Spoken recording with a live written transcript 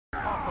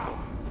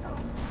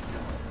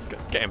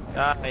Get him.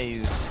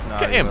 You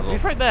snotty Get him. little...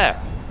 He's right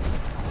there.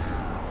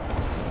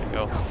 There you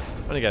go.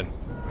 And again.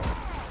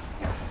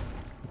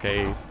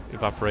 Okay,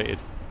 evaporated,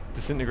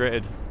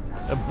 disintegrated,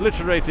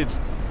 obliterated,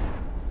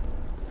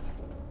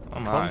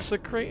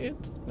 consecrated?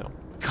 No.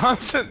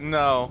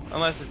 No,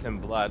 unless it's in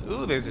blood.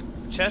 Ooh, there's a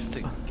chest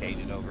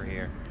located over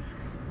here.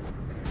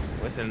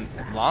 With a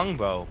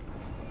longbow.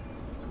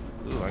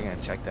 Ooh, I'm gonna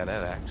check that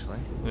out actually.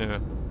 Yeah,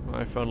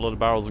 I found a lot of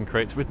barrels and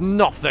crates with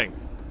nothing!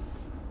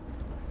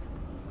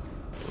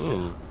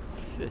 Ooh.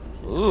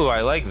 Ooh,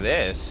 I like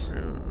this.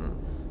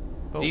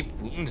 Oh. Deep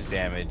wounds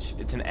damage.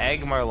 It's an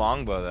Agmar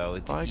longbow though.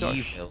 It's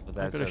evil, but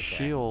that's I got a okay.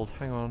 shield.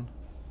 Hang on.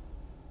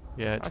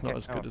 Yeah, it's not Okay,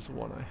 as good as the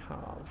one I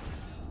have.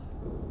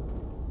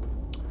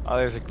 Oh,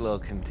 there's a little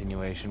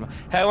continuation.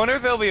 Hey, I wonder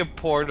if there'll be a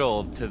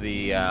portal to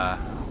the, I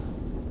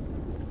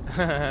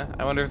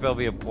wonder if there'll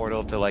be a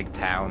portal to, like,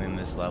 town in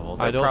this level.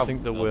 I don't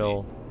think there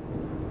will.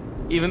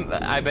 Even,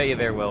 I bet you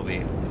there will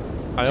be.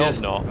 I hope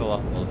not. The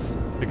levels.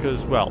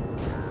 Because, well,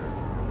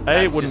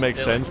 A, it wouldn't make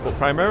sense, but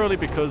primarily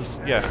because,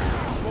 yeah,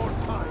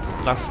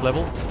 last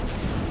level.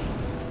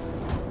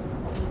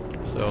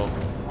 So...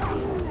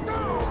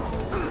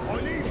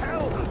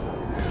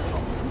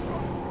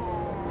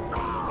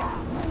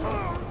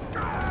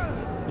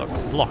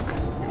 Block,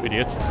 you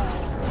idiot.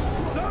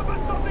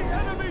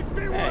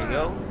 There you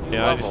go.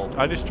 Yeah,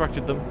 I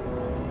distracted them.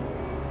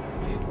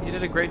 You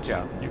did a great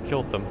job. You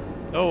killed them.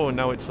 Oh,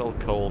 now it's all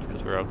cold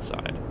because we're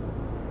outside.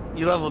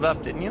 You leveled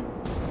up, didn't you?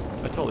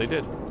 I totally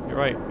did. You're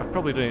right. I've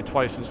probably done it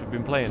twice since we've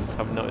been playing, so I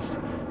haven't noticed.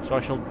 So I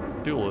shall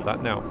do all of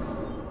that now.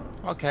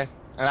 Okay.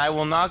 And I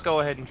will not go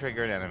ahead and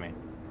trigger an enemy.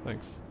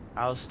 Thanks.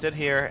 I'll sit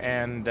here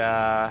and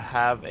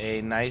have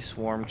a nice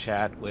warm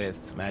chat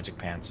with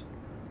Magc-pants.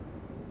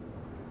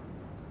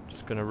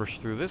 Just gonna rush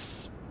through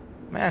this.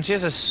 Man, she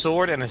has a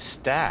sword and a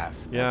staff.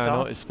 Yeah, I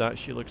noticed that.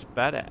 She looks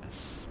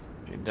badass.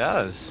 She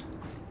does.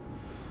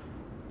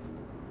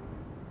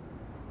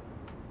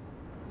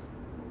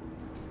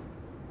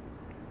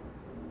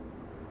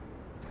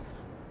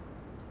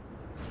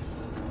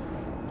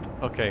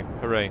 Okay,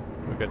 hooray.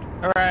 We're good.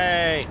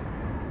 Hooray!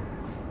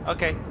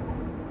 Okay.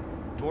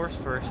 Dwarfs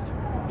first.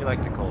 You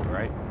like the cold,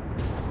 right?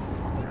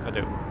 I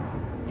do.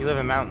 You live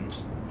in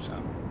mountains, so...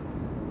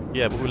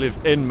 Yeah, but we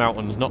live in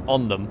mountains, not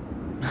on them.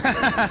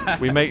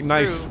 We make It's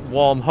nice, true.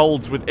 warm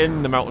holds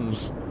within the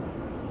mountains.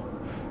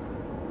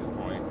 Good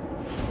point.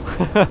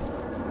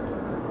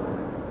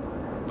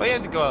 But you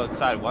have to go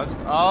outside once.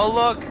 Oh,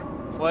 look!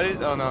 What is...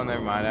 Oh, no,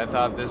 never mind. I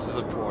thought this was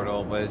a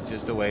portal, but it's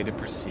just a way to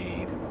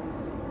proceed.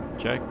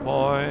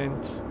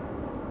 Checkpoint.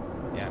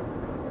 Yeah.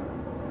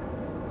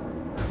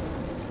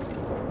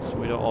 So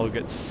we don't all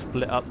get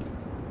split up.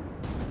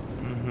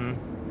 Mm-hmm.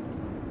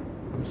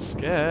 I'm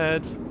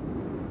scared.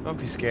 Don't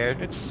be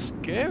scared. It's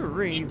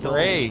scary. Be though.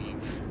 brave.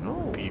 No.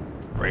 Be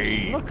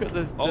brave. Look at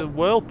the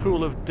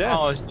whirlpool of death.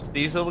 Oh, it's just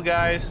these little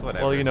guys?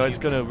 Whatever. Well, you know, it's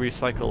going to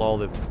recycle all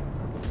the...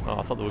 Oh,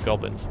 I thought they were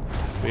goblins.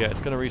 But yeah, it's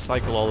going to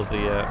recycle all of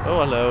the... Oh,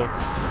 hello.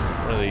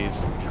 One of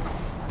these.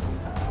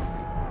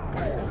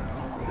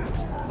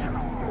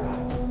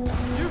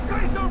 You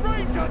face a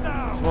ranger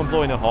now! Someone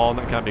blowing a horn,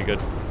 that can't be good.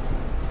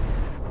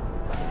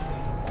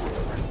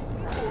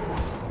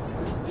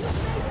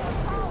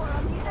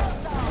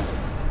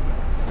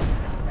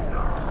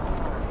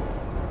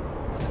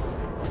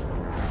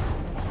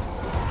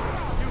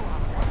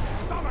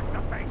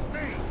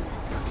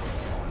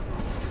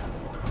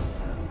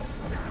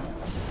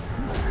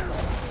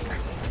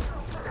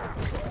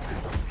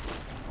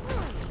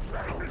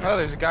 Oh,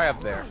 there's a guy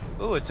up there.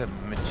 Ooh, it's a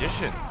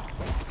magician.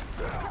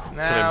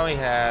 Now he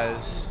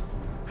has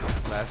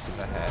less of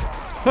a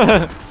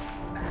head.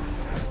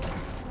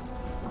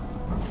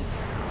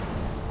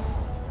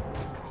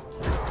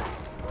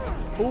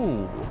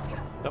 Ooh,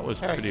 that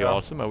was There you pretty go.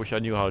 awesome. I wish I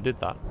knew how I did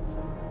that.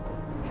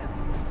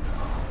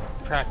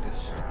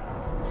 Practice.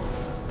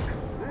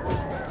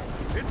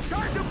 It's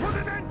time to put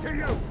an end to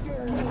you!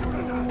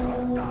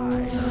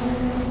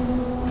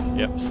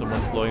 Yep,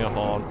 someone's blowing a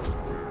horn.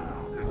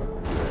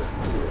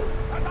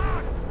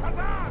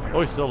 Oh,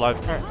 he's still alive.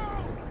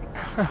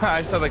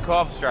 I saw the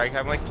co-op strike.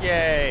 I'm like,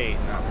 yay!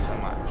 Not so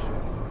much.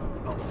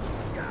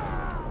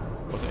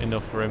 Wasn't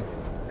enough for him.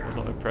 I was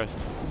not impressed.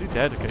 Is he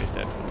dead? Okay, he's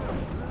dead.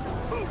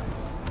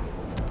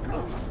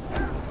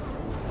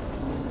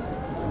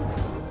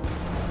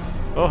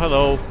 Oh,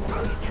 hello.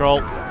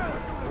 Troll.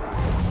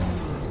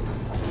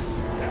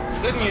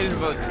 Good news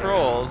about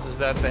trolls is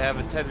that they have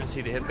a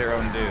tendency to hit their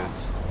own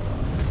dudes.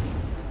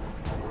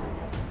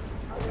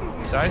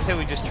 So I say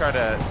we just try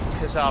to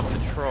piss off the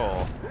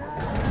troll.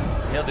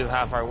 He'll do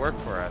half our work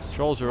for us.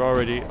 Trolls are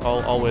already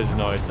always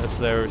annoyed. That's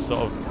their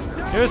sort of...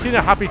 You ever seen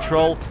a happy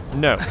troll?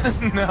 No.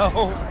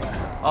 No.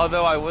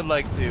 Although I would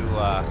like to,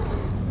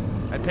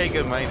 I'd pay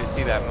good money to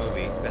see that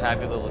movie, The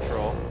Happy Little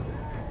Troll.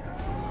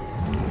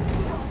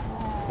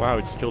 Wow,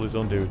 he just killed his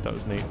own dude. That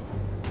was neat.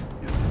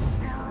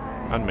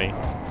 And me.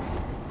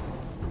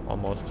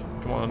 Almost.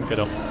 Come on, get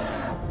up.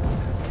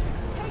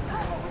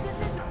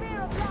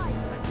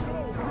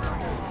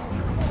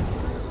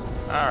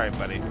 Alright,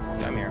 buddy.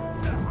 Come here.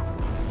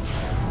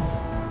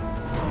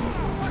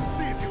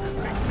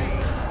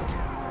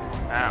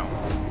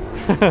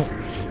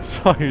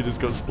 So you just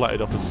got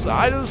splattered off the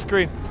side of the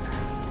screen.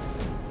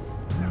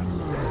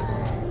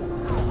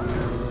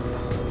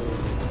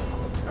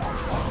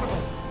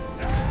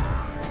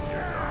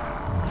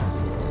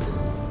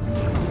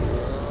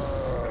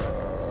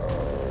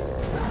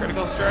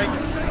 Critical strike.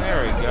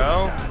 There we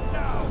go.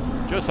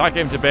 Just hack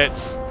him to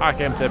bits. Hack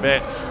him to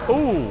bits.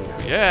 Ooh,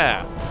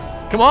 yeah.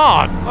 Come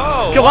on.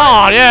 Oh, come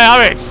on. Yeah,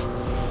 have it.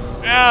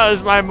 Yeah, this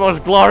is my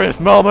most glorious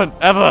moment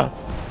ever.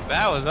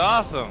 That was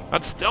awesome.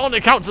 That still only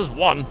counts as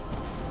one.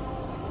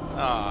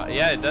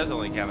 Yeah, it does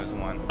only count as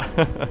one.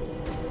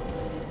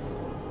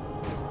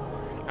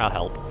 I'll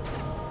help.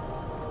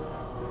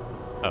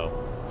 Oh.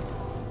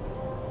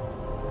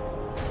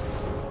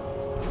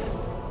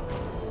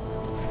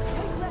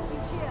 Take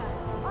refuge here.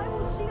 I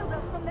will shield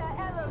us from their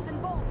arrows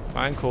and bolts.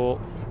 Fine, cool.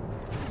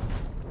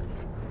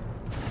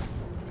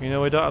 You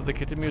know, we don't have the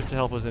kit muse to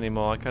help us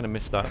anymore. I kind of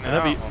missed that.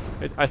 No.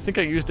 I think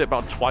I used it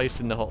about twice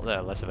in the whole...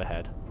 less of a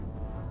head.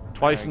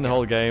 Twice in the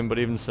whole game, but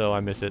even so,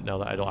 I miss it now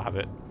that I don't have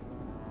it.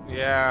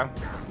 Yeah.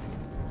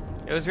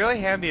 It was really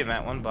handy in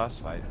that one boss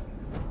fight.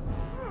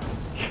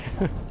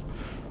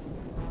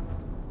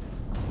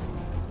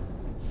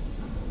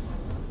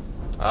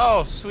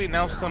 Oh, sweet.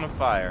 Now Stone of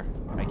Fire.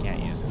 I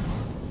can't use it.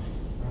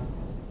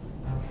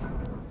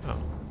 Oh.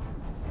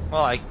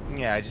 Well, I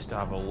just don't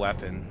have a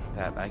weapon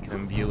that I can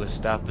imbue with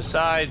stuff.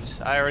 Besides,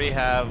 I already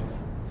have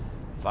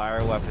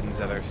fire weapons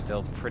that are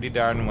still pretty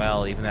darn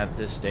well, even at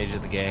this stage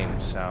of the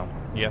game, so...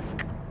 Yes,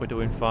 we're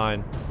doing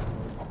fine.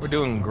 We're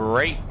doing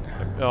great.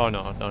 Oh,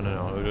 no,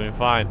 we're doing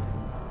fine.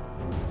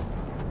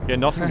 Yeah,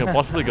 nothing can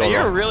possibly go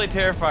You're wrong. really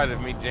terrified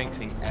of me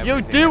jinxing everything.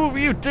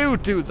 You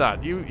do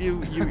that. You're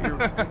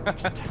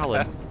it's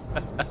talent.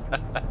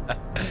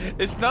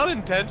 It's not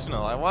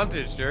intentional, I want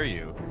to assure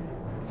you.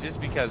 It's just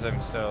because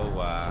I'm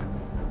so,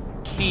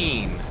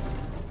 keen.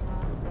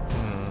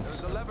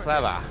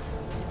 Clever.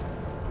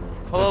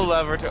 Pull a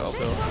lever to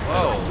open.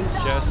 Whoa.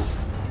 Just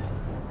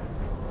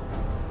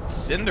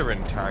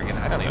Cinderin target.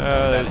 I don't even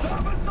know what that is.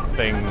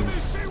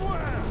 things.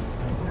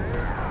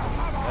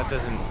 That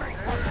doesn't...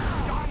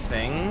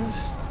 Things?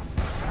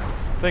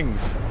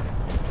 Things.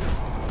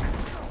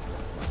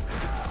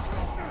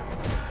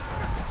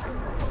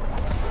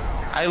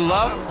 I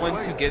love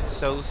once you get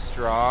so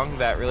strong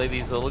that really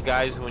these little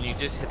guys, when you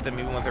just hit them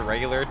even with a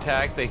regular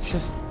attack, they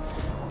just...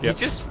 Yep. They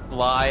just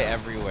fly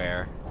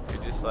everywhere.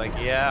 You're just like,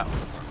 yeah.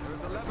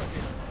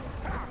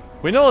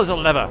 We know there's a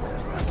lever.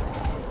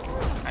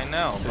 I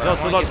know. There's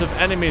also lots of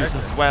enemies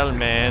as well,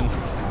 man.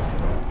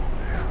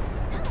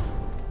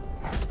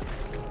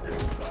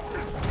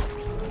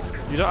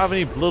 You don't have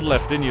any blood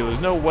left in you.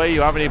 There's no way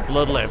you have any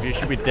blood left. You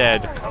should be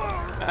dead.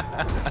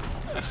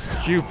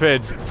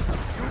 Stupid.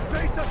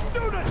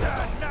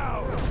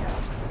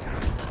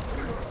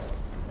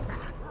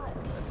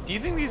 Do you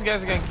think these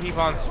guys are gonna keep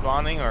on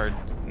spawning, or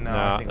no? I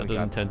Nah, think that we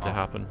doesn't got tend to them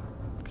all. happen.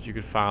 Because you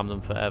could farm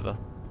them forever.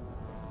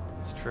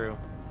 It's true.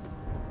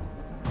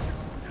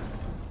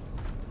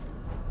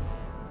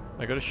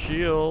 I got a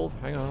shield.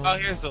 Hang on. Oh,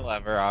 here's the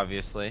lever,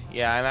 obviously.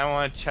 Yeah, and I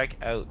want to check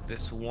out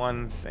this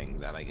one thing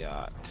that I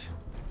got.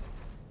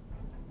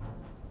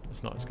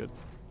 It's not as good.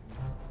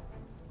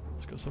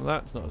 Let's go some of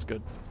that. It's not as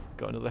good.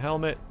 Got another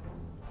helmet.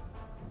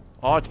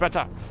 Oh, it's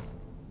better.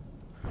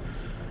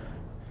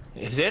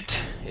 Is it?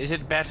 Is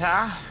it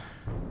better?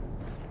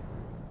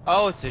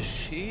 Oh, it's a It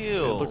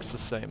shield. looks the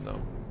same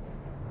though.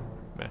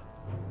 Meh.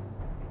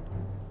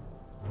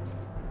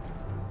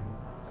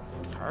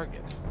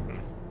 Target.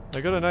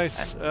 I got a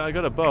nice. I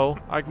got a bow.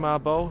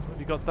 Agmar bow. Have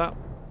you got that?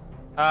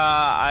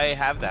 I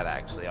have that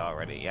actually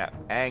already. Yeah,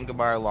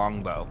 Angmar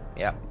longbow.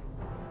 Yep.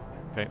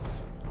 Okay.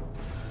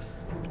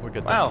 We're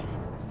good. Well,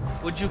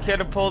 would you care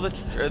to pull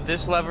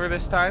this lever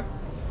this time?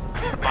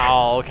 Then.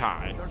 Oh,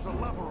 okay. There's a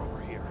lever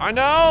over here. I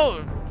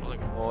know.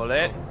 Pull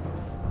it.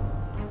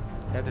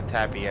 You have to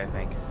tap E, I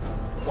think.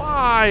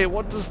 Why?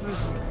 What does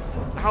this?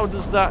 How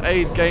does that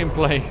aid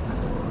gameplay?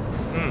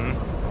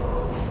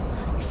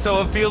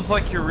 So it feels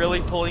like you're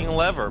really pulling a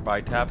lever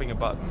by tapping a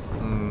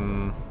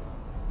button.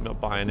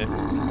 Not buying it.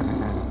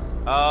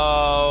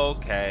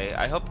 Okay.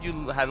 I hope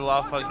you had a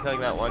lot of fun killing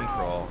that one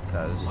troll,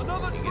 because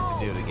you get to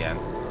do it again.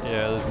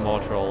 Yeah, there's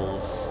more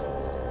trolls.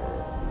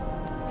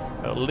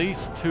 At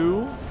least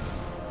 2.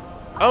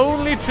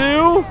 Only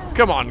 2?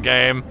 Come on,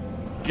 game.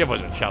 Give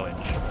us a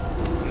challenge.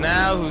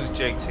 Now who's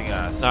jinxing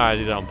us? Nah, I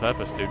did it on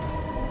purpose, dude.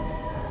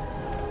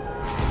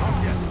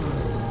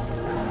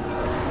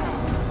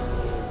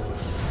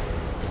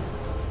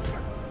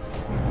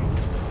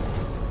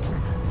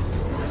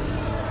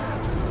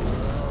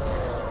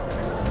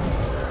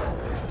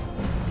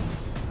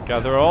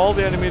 Gather all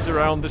the enemies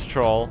around this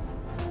troll,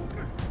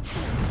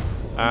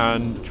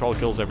 and the troll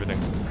kills everything.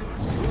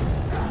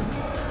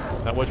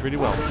 That works really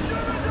well.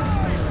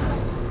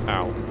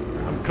 Ow.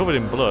 I'm covered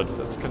in blood,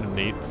 that's kind of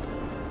neat.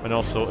 And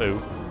also,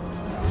 ooh.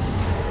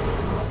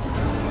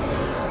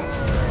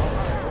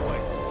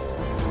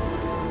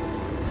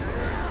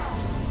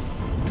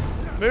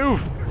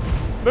 Move!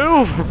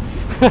 Move!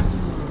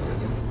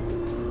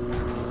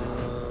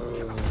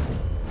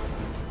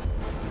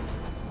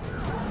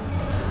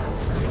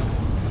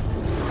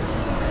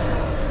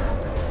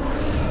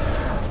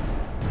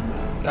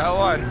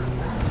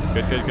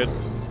 good.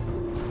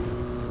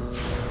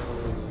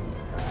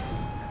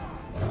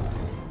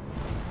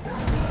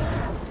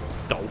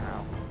 Dope.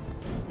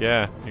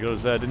 Yeah, he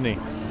goes there, didn't he?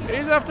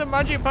 He's after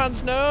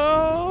Magc-pants.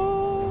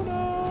 No,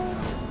 no.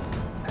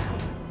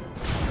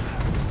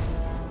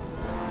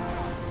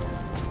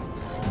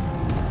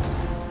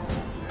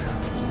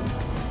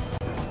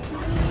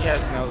 He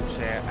has no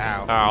chance.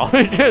 Ow. Ow.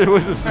 It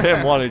was the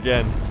same one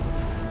again.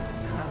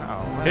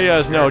 Ow. He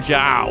has no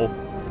jow.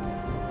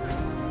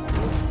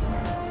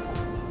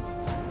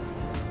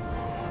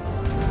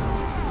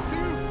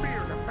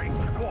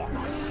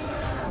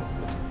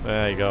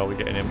 There you go, we're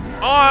getting him.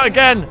 Oh,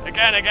 again!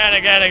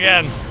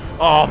 Again!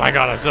 Oh my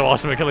god, I'm so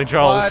awesome at killing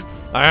trolls.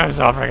 What? I am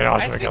so freaking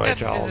awesome I at think killing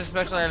that's just a trolls.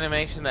 special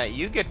animation that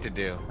you get to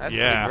do. That's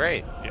Yeah.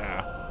 pretty great.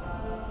 Yeah.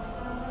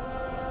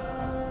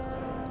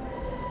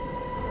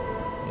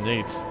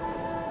 Neat.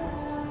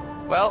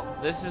 Well,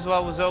 this is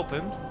what was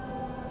opened.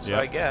 So Yep.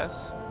 I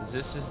guess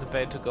this is the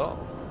way to go.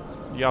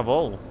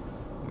 Jawohl,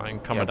 mein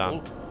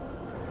Kommandant.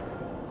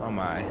 Oh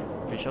my.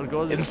 We shall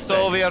go In this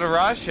Soviet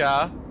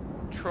Russia,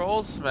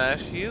 trolls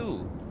smash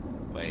you.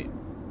 Wait,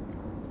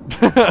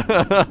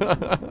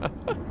 that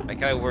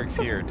guy works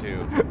here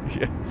too.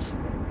 Yes.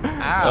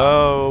 Ow.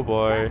 Oh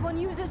boy. That one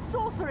uses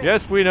sorcery.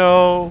 Yes, we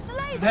know.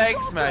 Slay the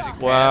Thanks, sorcerer.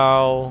 Magc-pants.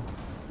 Wow.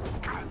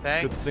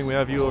 Thanks. Good thing we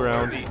have you for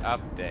around. the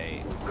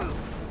update.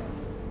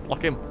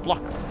 Block him.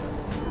 Block.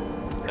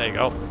 There you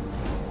go.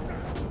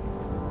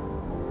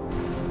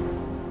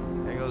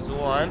 There goes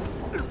one.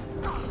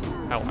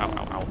 Ow, ow,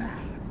 ow, ow.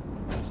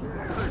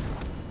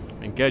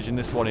 Engaging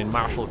this one in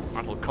martial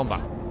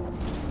combat.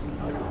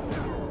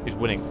 He's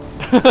winning.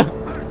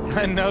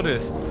 I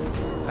noticed.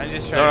 I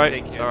just It's tried alright, to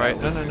take it's care alright.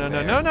 of No, that no, no,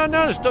 wizard no, there. no,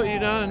 no, no, stop you,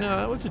 no, no,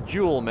 that was a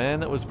duel, man.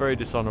 That was very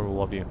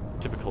dishonorable of you.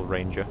 Typical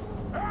ranger.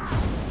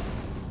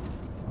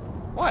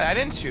 What? I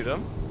didn't shoot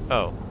him.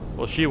 Oh,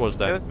 well she was It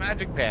there. was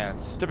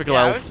Magc-pants. Typical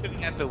yeah, elf. I was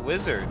shooting at the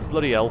wizard.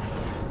 Bloody elf.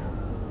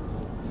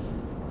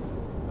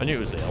 I knew it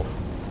was the elf.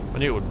 I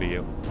knew it would be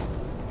you.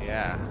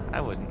 Yeah,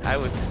 I wouldn't.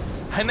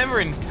 I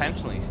never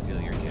intentionally steal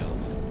your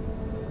kills.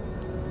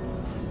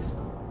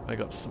 I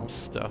got some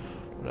stuff.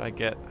 What did I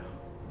get?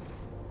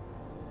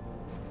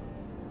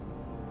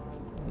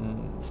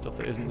 Stuff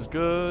that isn't as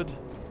good.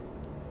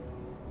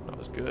 Not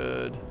as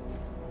good.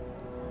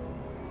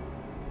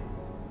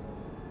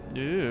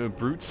 Ew,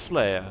 Brute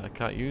Slayer. I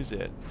can't use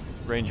it.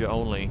 Ranger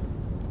only.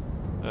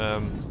 Do you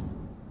want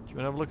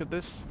to have a look at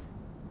this?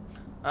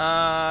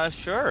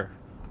 Sure.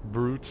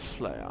 Brute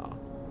Slayer.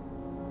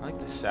 I like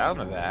the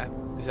sound of that.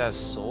 Is that a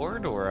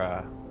sword or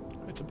a...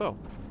 It's a bow.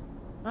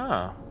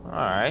 Oh,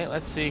 alright.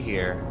 Let's see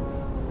here.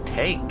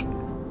 Take.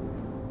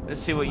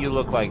 Let's see what you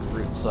look like,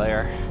 Brute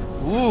Slayer.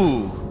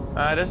 Ooh.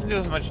 It doesn't do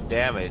as much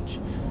damage,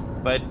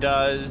 but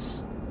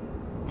does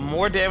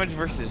more damage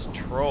versus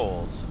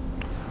trolls.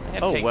 I'm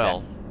gonna Oh take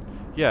well. that.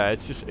 Yeah,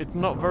 it's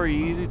not very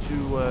easy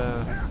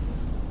to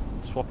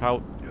swap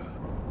out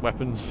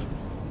weapons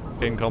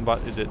in combat,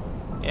 is it?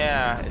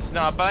 Yeah, it's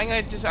not, but I'm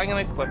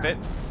gonna equip it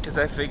because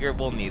I figure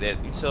we'll need it.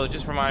 So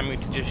just remind me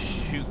to just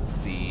shoot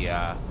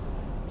the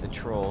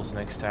trolls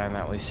next time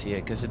that we see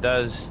it, because it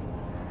does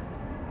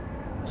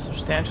a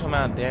substantial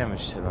amount of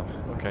damage to them.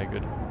 Okay,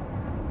 good.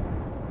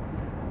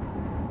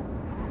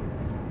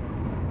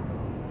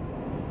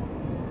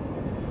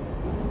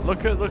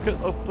 Look at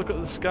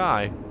the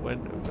sky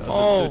when the two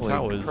Holy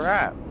towers.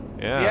 crap!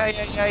 Yeah.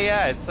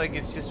 Yeah. It's like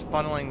it's just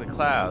funneling the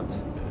clouds.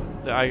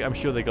 I'm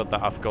sure they got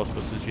that off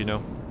Ghostbusters, you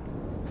know.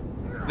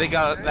 They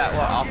got that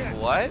one off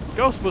what?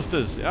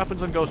 Ghostbusters. It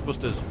happens on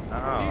Ghostbusters.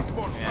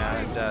 Oh,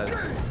 yeah, it does.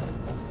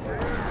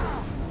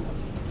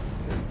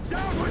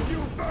 Down with you,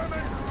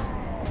 vermin!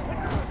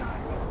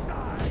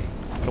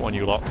 Come on,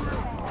 you lot.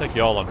 I'll take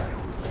you all on.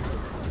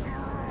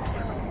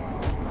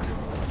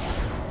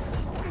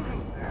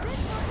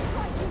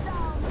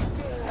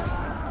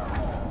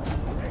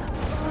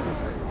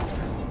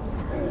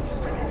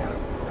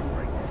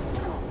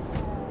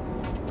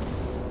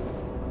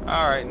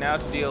 Alright, now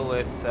to deal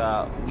with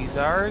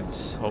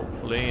wizards.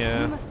 Hopefully, We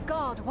yeah. must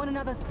guard one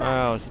another's backs.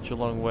 Oh, it's such a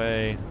long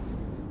way.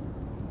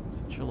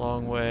 Such a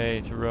long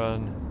way to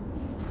run.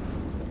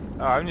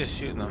 Oh, I'm just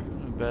shooting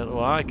them.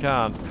 Well, I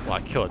can't. Well, I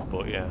could,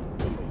 but yeah.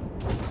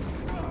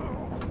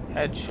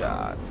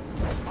 Headshot.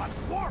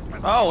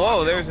 Oh,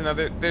 whoa,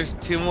 there's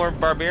two more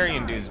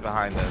barbarian dudes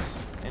behind us.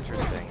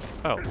 Interesting.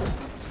 Oh.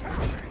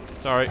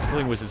 It's alright,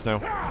 killing wizards now.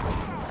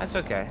 That's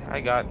okay. I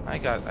got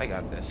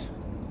this.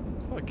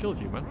 Oh, I killed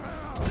you, man.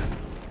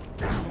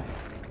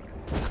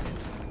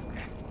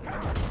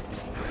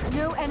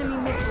 No enemy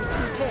missiles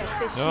can pierce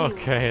this shield.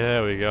 Okay,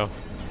 there we go.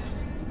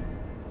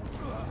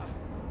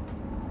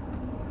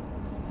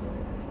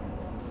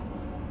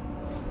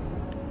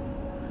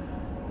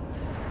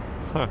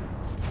 Huh.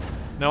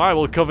 Now I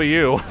will cover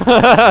you.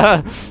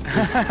 This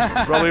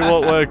probably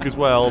won't work as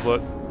well,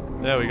 but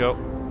there we go.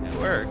 It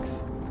works.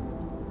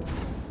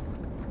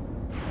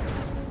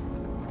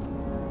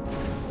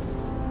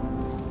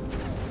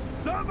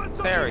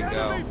 There we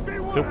go.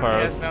 Two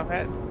powers. Yes, no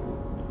head.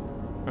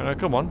 Right, now,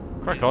 come on,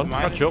 crack on,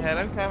 Mine catch is up. head.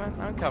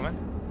 I'm coming.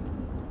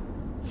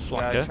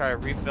 Slacker. Gotta try to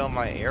refill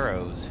my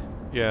arrows.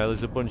 Yeah,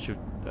 there's a bunch of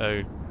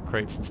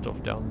crates and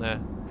stuff down there.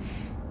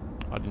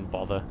 I didn't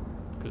bother,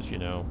 because, you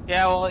know...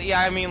 Yeah, well,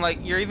 yeah, I mean, like,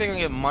 you're either gonna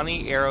get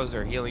money, arrows,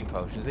 or healing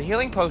potions. The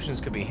healing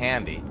potions could be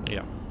handy.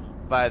 Yeah.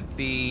 But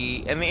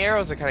the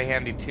arrows are kind of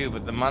handy too,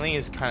 but the money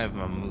is kind of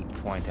a moot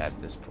point at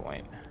this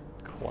point.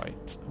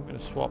 Quite. I'm going to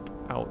swap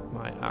out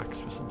my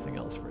axe for something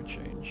else for a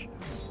change.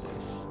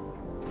 This.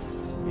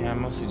 Yeah,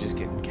 I'm mostly just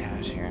getting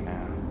cash here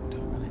now.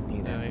 Don't really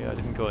need it. Yeah, I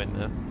didn't go in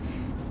there.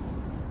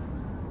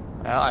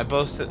 Well, I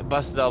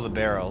busted all the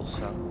barrels,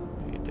 so...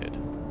 You did.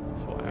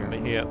 That's why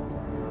I'm here.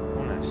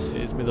 Nice.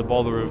 Saves me the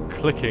bother of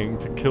clicking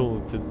to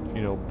kill, to,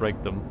 you know,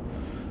 break them.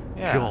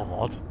 Yeah.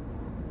 God.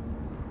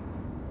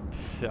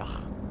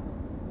 Ugh.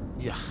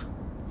 Yeah.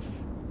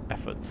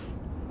 Efforts.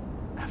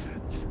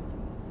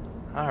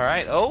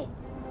 Alright, oh!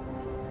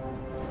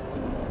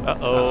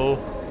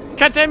 Uh-oh.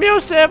 Continue,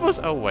 save us!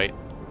 Oh, wait.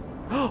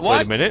 What?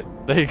 Wait a minute.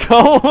 There you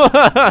go.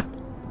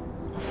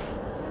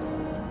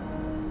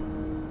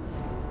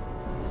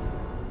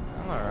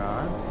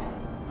 Alright.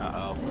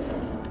 Uh-oh.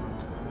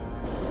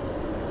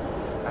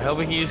 I hope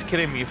he can use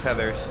kidding me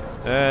feathers.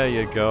 There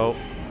you go.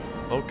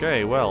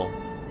 Okay, well.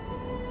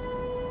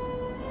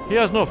 He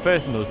has no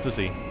faith in us, does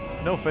he?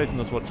 No faith in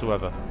us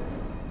whatsoever.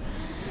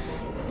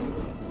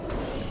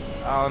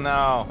 Oh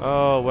no.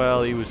 Oh,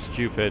 well, he was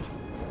stupid.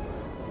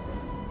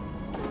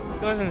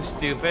 He wasn't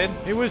stupid.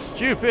 He was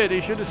stupid. He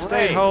should have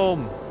stayed Brave.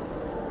 home.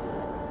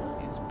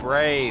 He's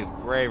brave.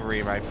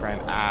 Bravery, my friend.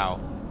 Ow.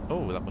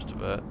 Oh, that must have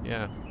hurt.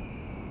 Yeah.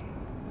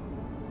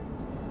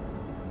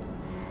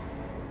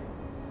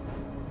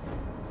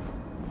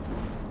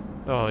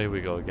 Oh, here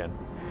we go again.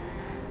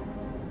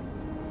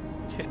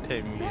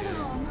 Kidding me. Better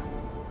on.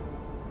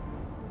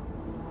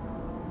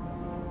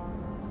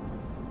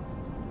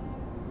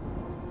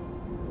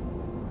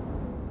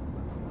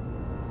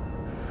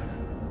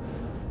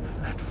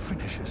 That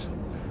finishes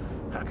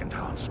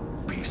Hagendar's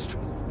beast.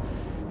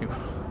 You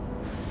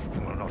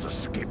will not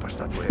escape us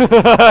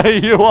that way.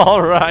 You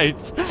all right?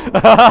 It's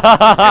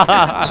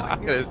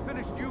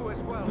finished you as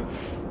well.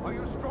 Are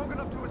you strong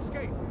enough to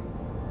escape?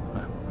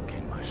 I will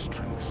regain my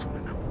strength soon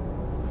enough.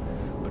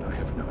 But I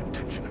have no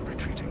intention of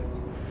retreating.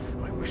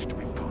 I wish to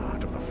be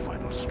part of the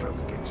final stroke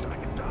against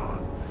Hagendar.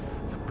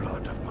 The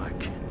blood of my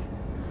kin.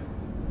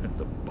 And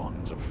the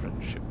bonds of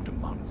friendship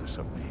demand this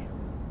of me.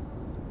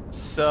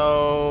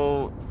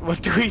 So,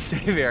 what do we say,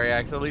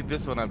 Veriax? I'll leave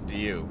this one up to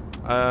you.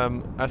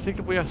 I think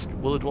if we ask,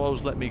 will the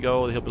dwarves let me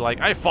go, he'll be like,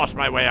 I forced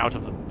my way out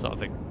of them, sort of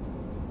thing.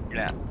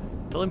 Yeah.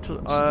 Tell him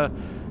to,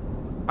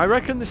 I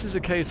reckon this is a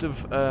case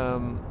of,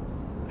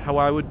 how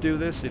I would do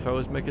this if I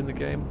was making the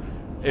game.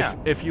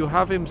 If you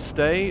have him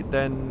stay,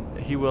 then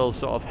he will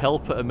sort of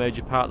help at a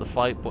major part of the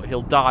fight, but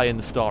he'll die in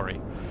the story.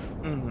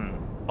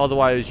 Mm-hmm.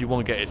 Otherwise, you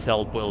won't get his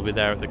help, but he'll be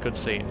there at the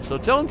cutscene. So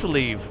tell him to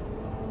leave.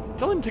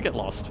 Tell him to get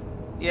lost.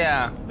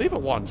 Yeah. Leave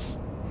at once.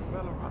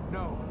 Velaron,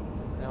 no.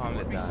 No, I'm It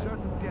would be gonna die.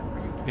 certain death for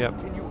you to Yep.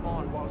 continue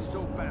on while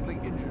so badly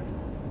injured.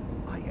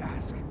 I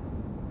ask.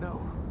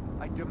 No.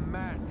 I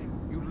demand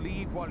you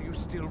leave while you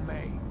still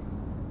may.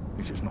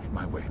 It is not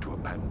my way to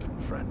abandon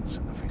friends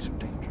in the face of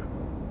danger.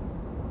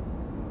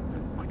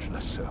 Much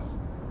less so,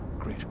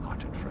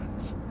 great-hearted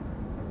friends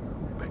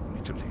who beg me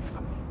to leave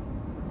them.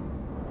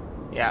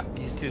 Yeah,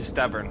 he's too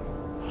stubborn.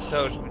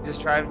 So just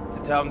try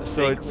to tell him to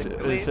So stay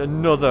quickly. it's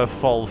another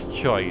false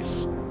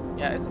choice.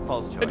 Yeah, it's a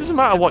false choice. It doesn't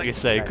matter what you It's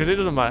say, like- because it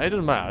doesn't matter. It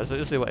doesn't matter. So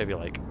just say whatever you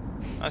like.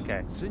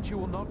 Okay. Since you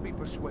will not be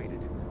persuaded,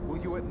 will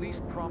you at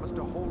least promise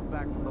to hold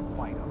back from the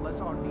fight unless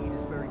our need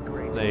is very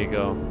great? There you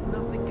go.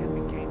 Nothing can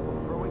be gained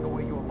from throwing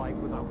away your life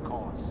without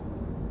cause.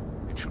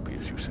 It shall be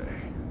as you say.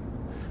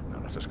 Now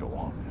let us go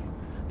on.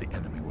 The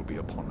enemy will be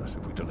upon us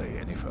if we delay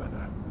any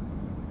further.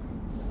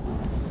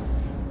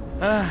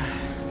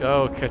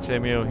 Go,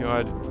 Katemiu. You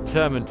are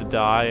determined to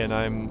die, and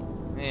I'm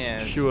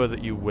Yes. sure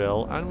that you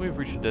will. And we've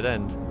reached a dead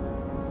end.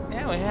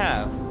 Yeah, we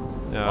have.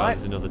 No, What?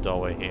 there's another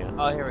doorway here.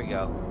 Oh, here we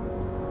go.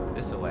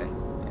 This away.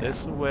 Yeah.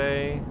 This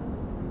way.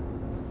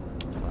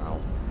 Wow.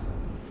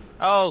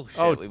 Oh, shit.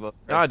 Oh, we both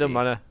it doesn't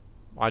matter.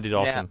 I did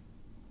awesome.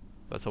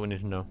 Yeah. That's all we need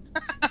to know.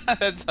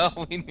 That's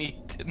all we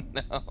need to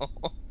know.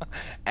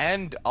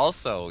 And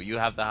also, you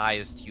have the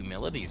highest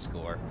humility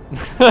score.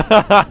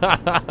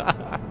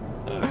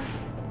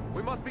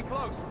 We must be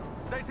close.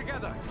 Stay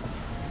together.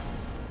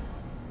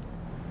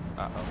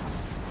 Uh-oh.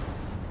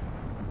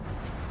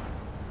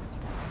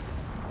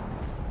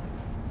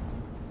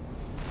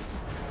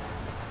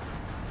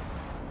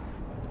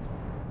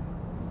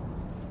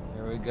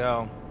 Here we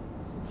go.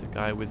 It's a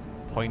guy with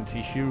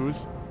pointy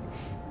shoes.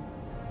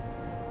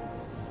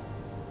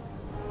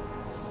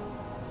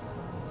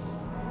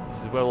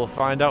 This is where we'll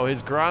find out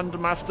his grand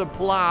master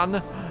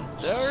plan.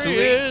 There he Sweet.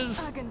 is!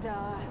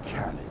 Hagendar.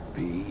 Can it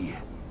be?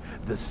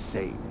 The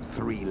same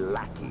three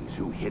lackeys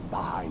who hid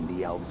behind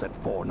the elves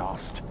at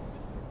Fornost?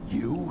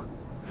 You?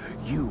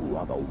 You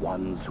are the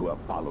ones who have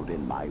followed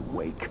in my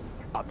wake,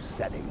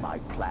 upsetting my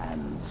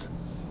plans.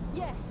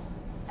 Yes,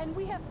 and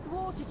we have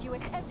thwarted you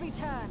at every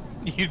turn.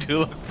 You do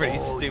look pretty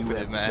All you stupid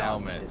have in that done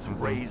helmet. is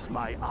raise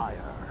my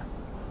ire.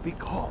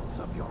 Because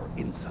of your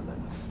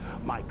insolence,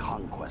 my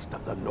conquest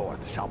of the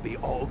North shall be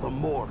all the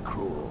more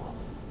cruel.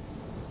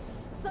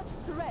 Such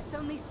threats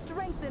only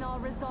strengthen our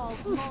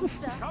resolve,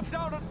 monster. Come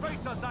down and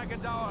face us,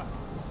 Agendour.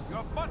 You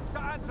have much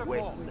to answer for.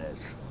 Witless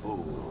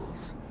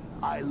fools.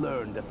 I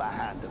learned at the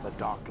hand of the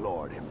Dark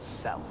Lord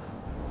himself.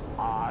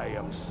 I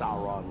am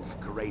Sauron's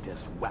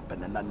greatest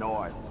weapon in the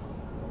North.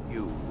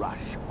 You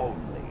rush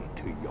only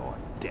to your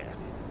death.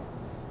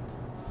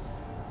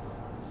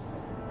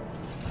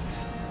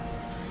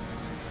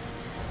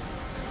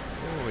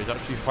 Oh, he's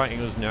actually fighting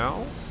us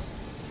now?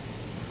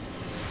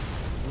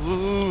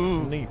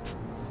 Ooh. Neat.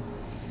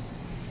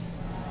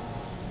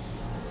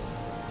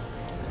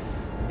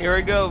 Here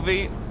we go,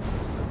 V. You face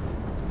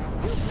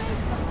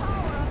the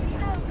power of the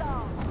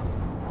Eldar.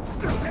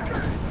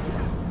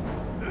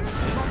 He's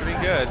pretty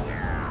good.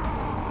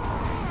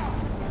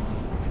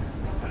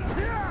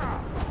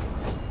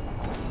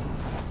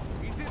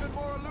 He's even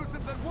more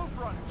elusive than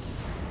Wolfrun.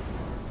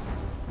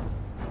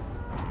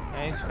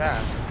 Yeah, he's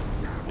fast.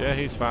 Yeah,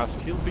 he's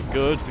fast. He'll be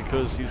good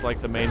because he's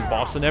like the main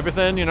boss and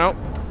everything, you know?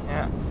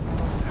 Yeah.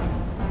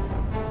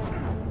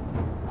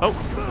 Oh!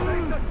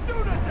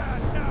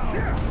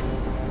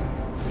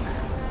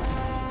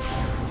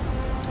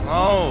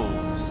 Oh,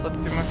 slipped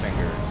through my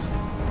fingers.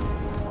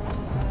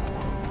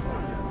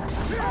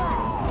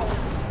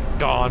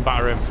 Go on,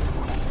 batter him.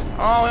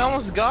 Oh, we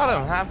almost got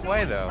him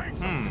halfway though.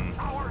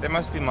 There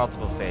must be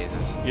multiple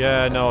phases.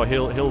 Yeah, no,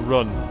 he'll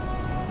run.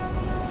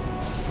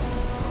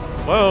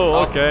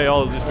 Whoa, okay,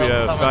 I'll just be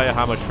a fire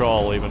hammer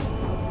troll even.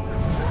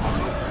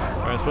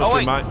 I'm supposed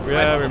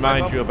to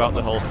remind you about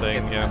the whole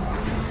thing, yeah.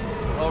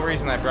 The whole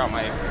reason I brought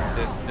my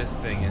this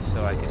thing is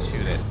so I can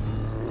shoot it.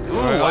 Ooh,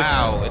 Right,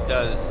 wow, it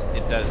does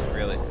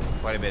really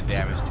quite a bit of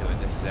damage to it.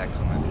 This is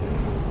excellent.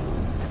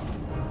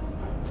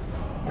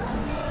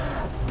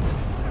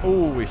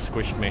 Oh, he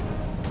squished me.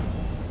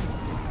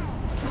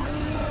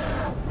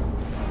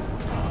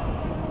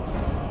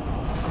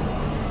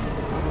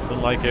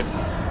 Didn't like it.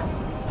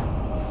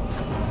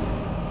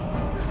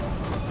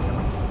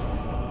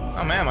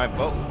 Oh man, my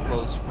boat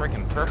glows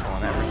freaking purple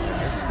and everything.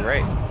 This is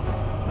great.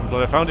 I'm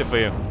glad I found it for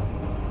you.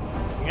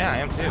 Yeah, I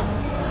am too.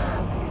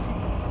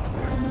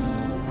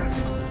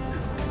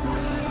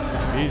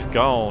 He's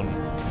gone.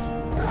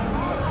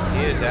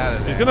 He is out of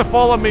there. He's gonna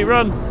fall on me,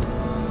 run!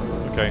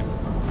 Okay.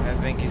 I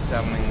think he's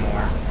summoning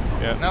more.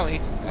 Yeah. No,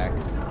 he's back.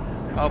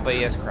 Oh, but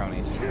he has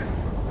cronies.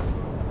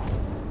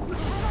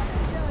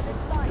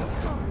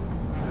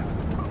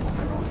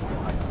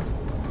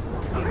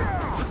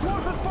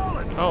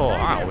 Oh,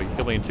 ow, he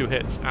killed me in 2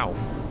 hits. Ow.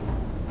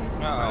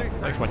 Uh-oh.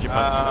 Thanks,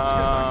 Magc-pants.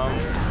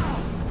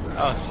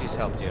 Oh, she's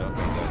helped you.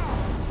 Okay, good.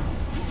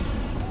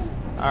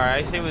 Alright,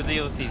 I say we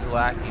deal with these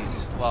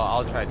lackeys. Well,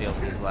 I'll try to deal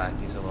with these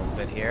lackeys a little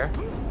bit here.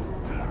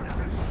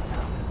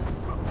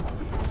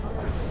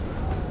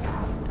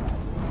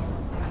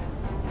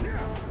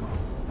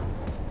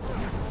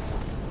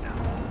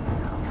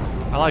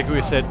 I like who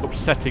he said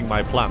upsetting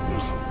my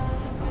plans.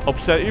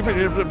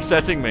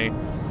 Upsetting me.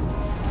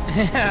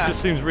 Yeah, It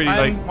just seems really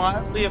I'm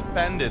mildly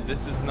offended. This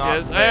is not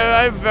Yes, fair.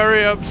 I'm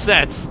very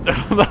upset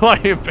about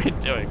what you've been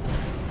doing.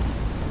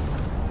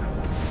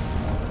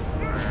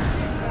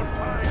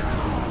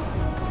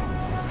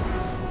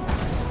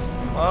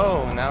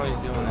 Oh, now he's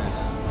doing this.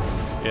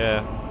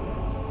 Yeah.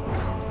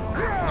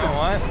 You know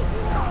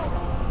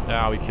what?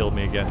 Now he killed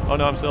me again. Oh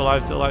no, I'm still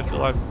alive, still alive, still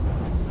alive.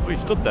 Oh, he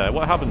stood there.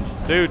 What happened?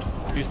 Dude,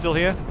 are you still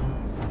here?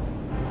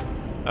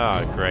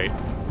 Ah, great.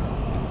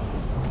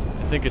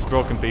 I think it's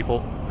broken,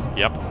 people.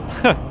 Yep.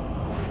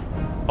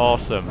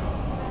 Awesome.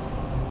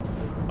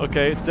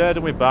 Okay, it's dead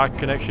and we're back.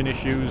 Connection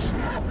issues.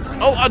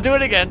 Oh, I'll do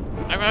it again.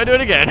 I'm gonna do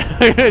it again.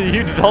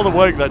 You did all the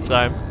work that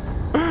time.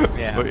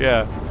 Yeah. But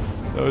yeah,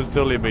 that was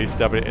totally me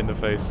stabbing it in the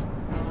face.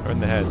 Or in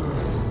the head.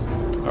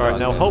 Alright,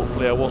 now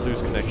hopefully I won't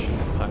lose connection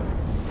this time.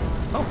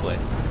 Hopefully.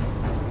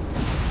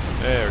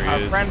 There he Our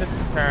is. friend has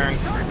returned.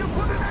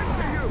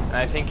 And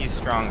I think he's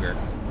stronger.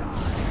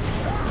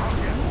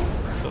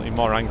 Certainly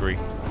more angry.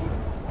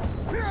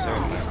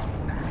 Certainly.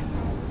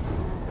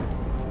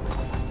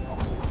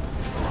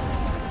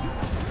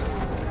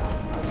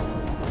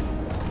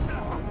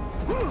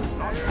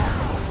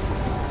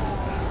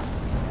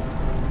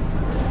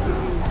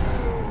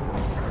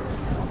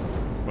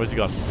 Where's he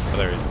gone? Oh,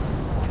 there he is.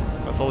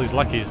 That's all these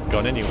lackeys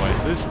gone anyway.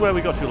 So this is where we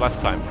got to last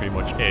time, pretty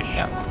much-ish.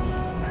 Yeah.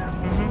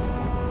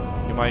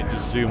 He might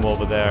just zoom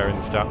over there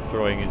and start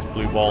throwing his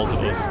blue balls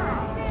at us.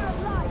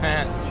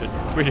 Which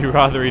I'd really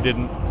rather he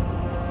didn't.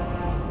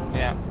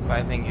 Yeah, but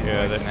I think he's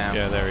Yeah, going now.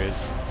 yeah, there he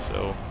is.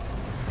 So.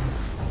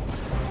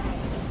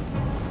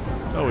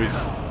 Oh,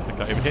 he's. I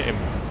can't even hit him.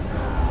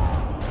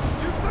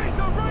 You face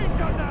a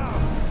ranger now.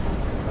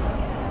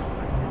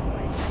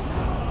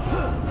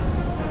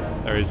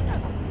 There he is.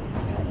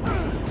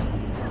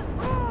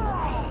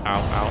 Ow,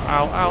 ow,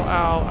 ow, ow,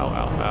 ow, ow,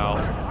 ow,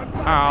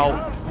 ow. Ow.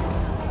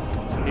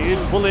 He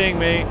is bullying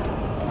me.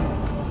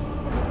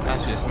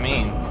 That's just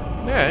mean.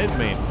 Yeah, it is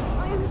mean. I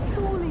am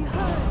sorely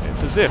hurt.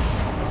 It's as if,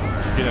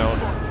 you know,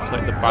 it's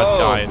like the bad Oh.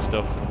 guy and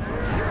stuff.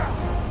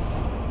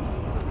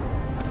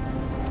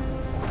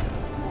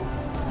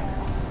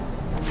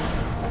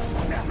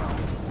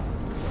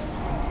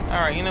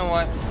 Alright, you know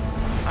what?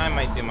 I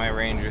might do my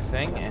ranger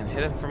thing and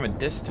hit him from a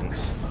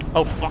distance.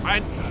 Oh,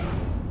 fine.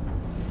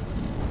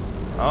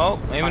 Oh,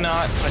 maybe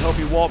not. I hope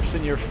he warps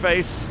in your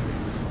face.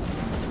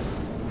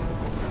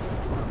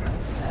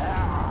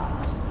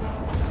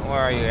 Where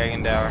are you,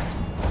 Eggendower?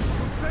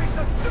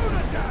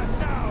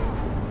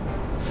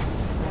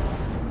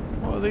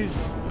 What are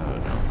these?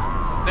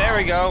 No. There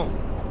we go.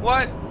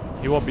 What?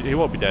 He won't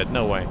be dead.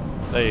 No way.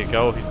 There you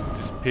go. He's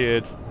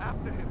disappeared.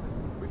 After him.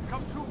 We've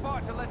come too far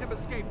to let him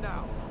escape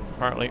now.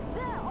 Apparently.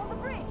 There, on the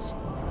bridge.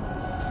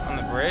 On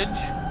the bridge?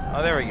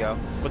 Oh, there we go.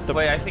 But the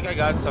Wait, I think I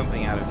got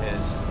something out of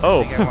his.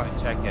 Oh. I think I want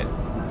to check it.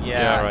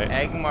 Yeah, right.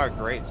 Agmar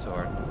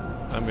Greatsword.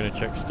 I'm gonna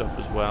check stuff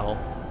as well.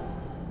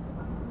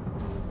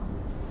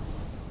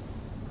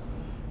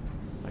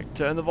 Like,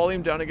 turn the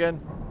volume down again.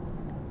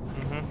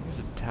 Is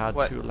it a tad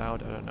too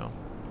loud? I don't know.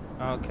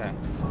 Okay.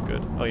 Is it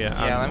good? Oh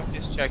yeah. Yeah, let me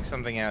just check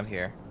something out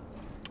here.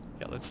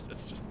 Yeah, let's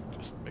just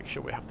make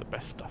sure we have the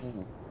best stuff.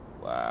 Ooh.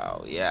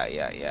 Wow.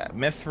 Yeah.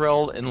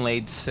 Mithril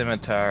inlaid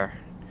scimitar.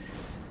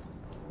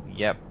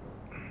 Yep.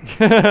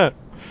 That's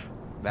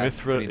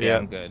Mithril, pretty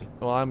damn good.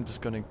 Well, I'm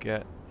just gonna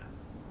get.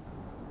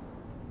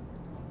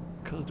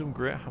 Cause doing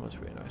great hammer's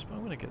really nice, but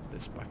I'm gonna get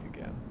this back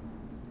again.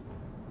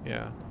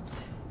 Yeah.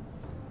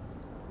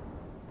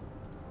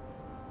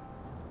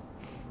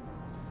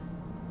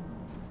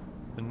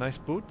 And nice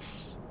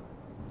boots.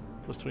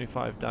 Plus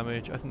 25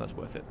 damage. I think that's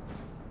worth it.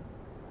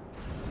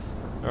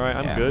 Alright,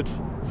 I'm good.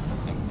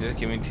 Just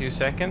give me 2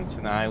 seconds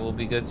and I will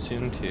be good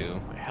soon too.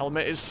 My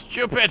helmet is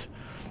stupid!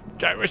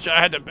 I wish I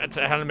had a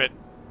better helmet.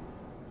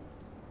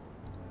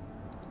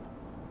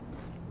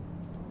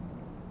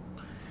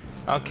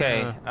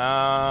 Okay.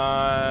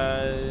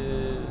 I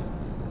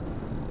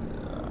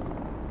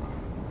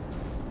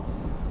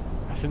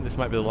think this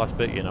might be the last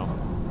bit, you know.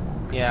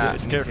 Yeah.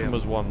 Escape from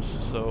us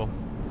once, so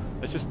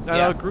let's just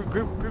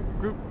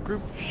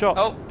group shot.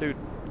 Oh, dude,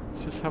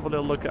 let's just have a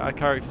little look at our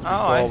characters before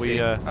I we,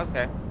 see.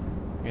 Okay.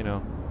 you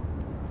know.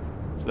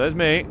 So there's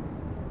me.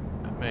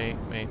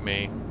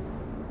 Me.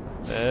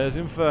 There's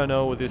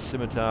Inferno with his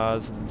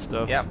scimitars and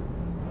stuff. Yep.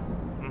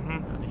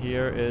 And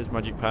here is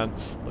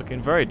Magc-pants,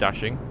 looking very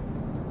dashing.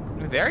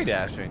 Very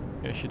dashing.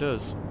 Yeah, she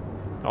does.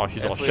 Oh,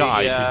 she's all If we,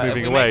 shy. She's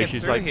moving away.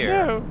 She's like,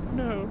 here.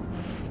 no.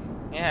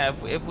 Yeah,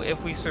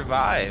 if we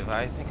survive,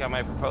 I think I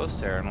might propose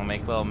to her and we'll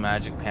make little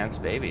Magc-pants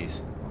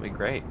babies. It'll be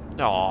great.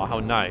 Oh, how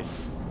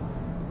nice.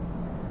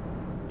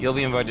 You'll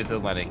be invited to the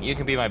wedding. You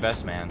can be my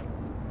best man.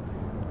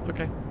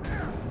 Okay.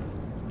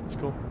 That's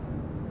cool.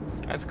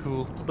 That's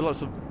cool. There'll be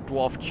lots of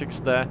dwarf chicks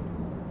there.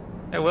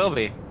 There will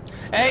be.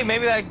 Hey,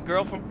 maybe that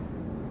girl from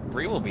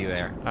Bree will be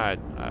there.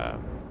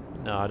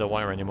 No, I don't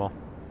want her anymore.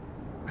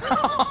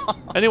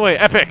 Anyway,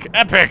 epic!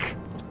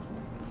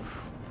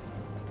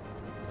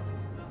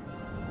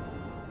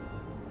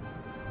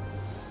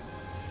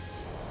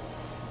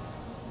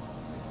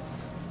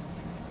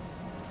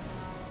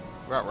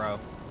 Ruh-roh.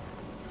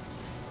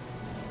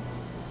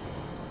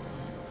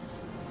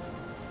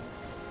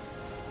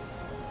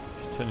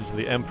 She's turned into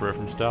the Emperor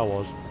from Star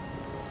Wars.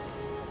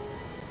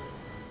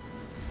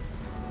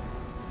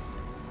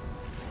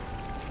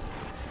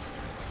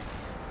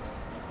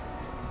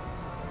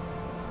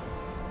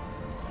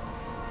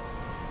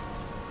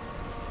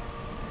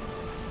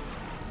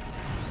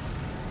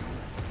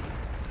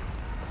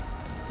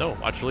 No,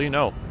 actually,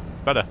 no.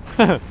 Better.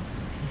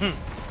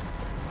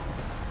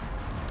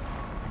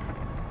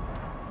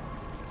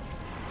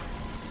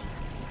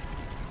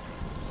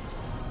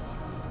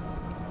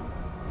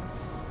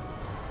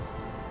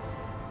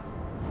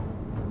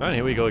 And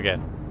here we go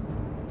again.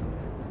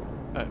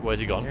 Where's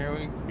he gone?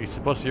 He's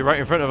supposed to be right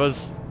in front of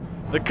us.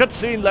 The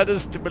cutscene led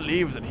us to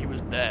believe that he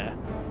was there.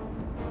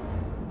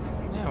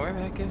 Yeah, where the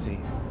heck is he?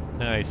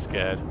 Nah, he's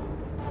scared.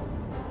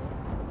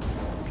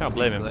 Can't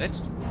blame him.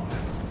 Glitched?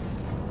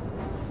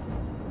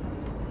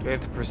 Do we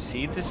have to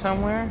proceed to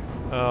somewhere?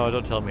 Oh,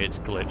 don't tell me it's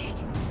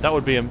glitched. That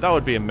would be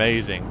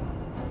amazing.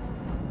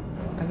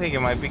 I think it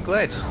might be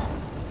glitched.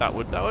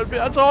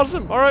 That's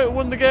awesome. All right,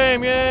 won the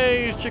game.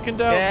 Yay! He's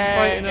chickened out from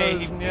fighting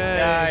us. He Yay.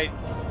 died.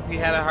 He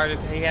had a heart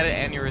attack. He had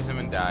an aneurysm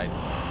and died.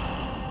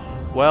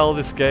 Well,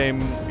 this game,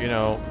 you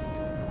know,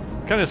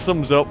 kind of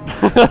sums up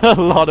a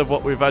lot of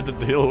what we've had to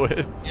deal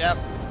with. Yep.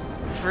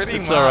 Pretty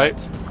much. It's all right.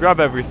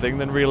 Grab everything,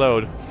 then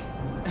reload.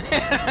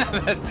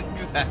 That's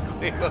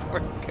exactly what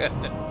we're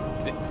gonna do.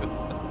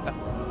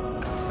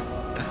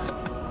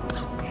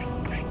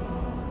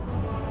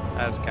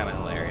 That's kind of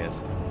hilarious.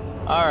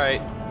 All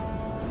right.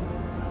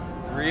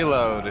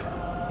 Reload.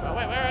 Oh,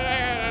 wait.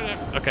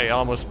 Okay, I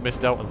almost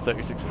missed out on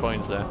 36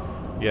 coins there.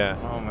 Yeah.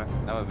 Oh man,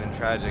 that would have been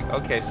tragic.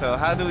 Okay, so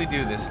how do we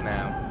do this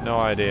now? No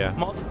idea.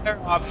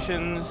 Multiplayer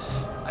options.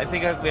 I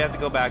think we have to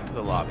go back to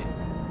the lobby.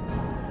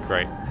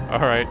 Great. All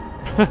right.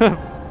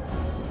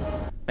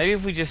 Maybe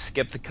if we just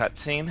skip the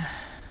cutscene.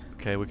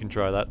 Okay, we can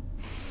try that.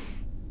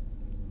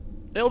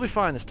 It'll be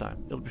fine this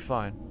time. It'll be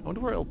fine. I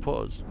wonder where it'll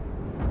put us.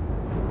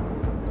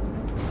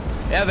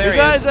 Yeah, there he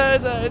is.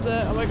 He's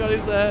there. Oh my god,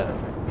 he's there.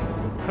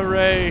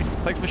 Hooray.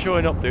 Thanks for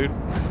showing up, dude.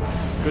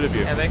 Good of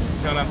you. Yeah, thanks for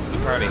showing up to the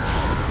party.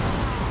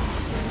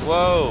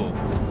 Whoa.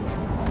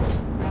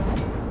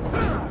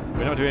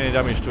 We're not doing any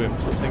damage to him.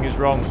 Something is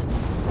wrong.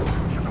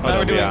 Well,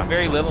 we're doing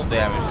very little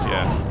damage.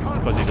 Yeah, it's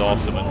because he's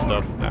awesome and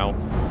stuff now.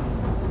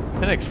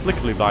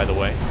 Inexplicably, by the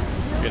way.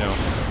 You know.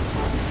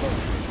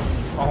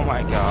 Oh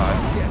my god.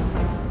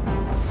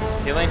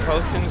 Healing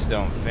potions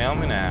don't fail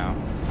me now.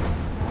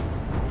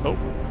 Oh,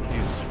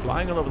 he's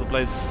flying all over the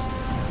place.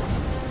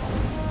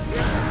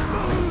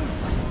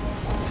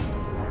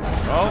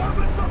 Oh.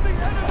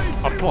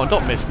 Oh, come on,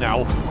 don't miss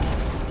now.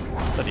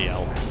 Bloody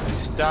hell.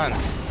 He's stunned.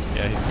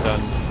 Yeah, he's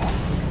stunned.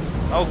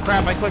 Oh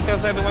crap, I clicked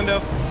outside the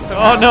window.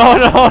 Oh no,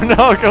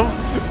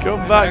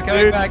 come back,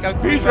 dude.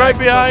 He's right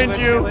behind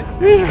you.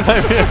 He's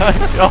right behind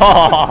you.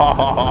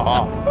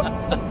 Oh.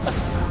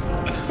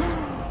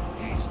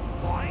 He's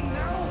flying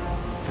now?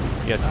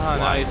 Yes, he's Oh, now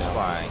flying. he's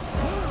flying.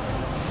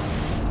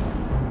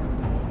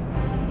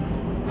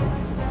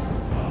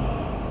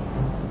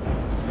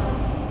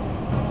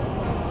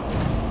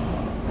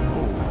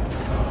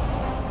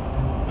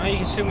 Oh, you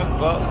can shoot with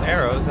both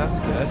arrows, that's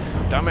good.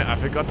 Damn it, I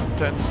forgot to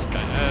turn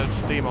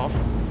steam off.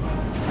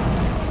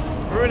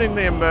 Ruining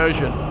the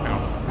immersion.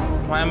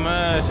 My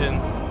immersion.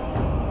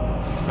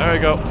 There we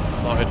go.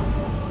 Sorted.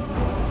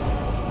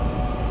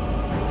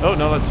 Oh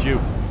no, that's you.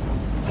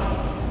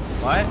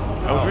 What?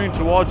 I was running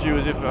towards you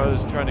as if I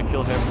was trying to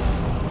kill him.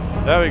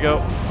 There we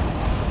go.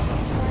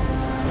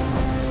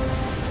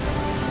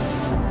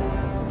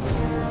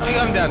 I think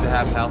I'm down to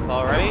half health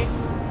already.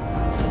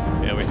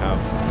 Yeah, we have.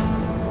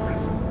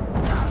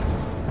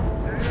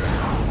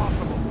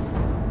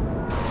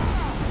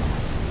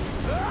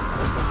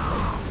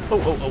 Oh.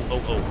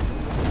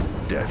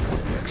 Death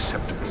would be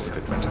acceptable if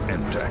it meant an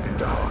end to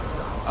Agendar.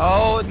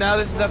 Oh, now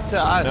this is up to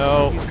us.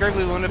 No. He's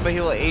gravely wounded, but he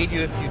will aid you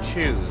if you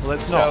choose.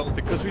 Let's So, not,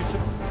 because it's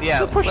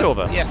yeah, a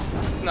pushover. Yeah,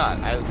 it's not.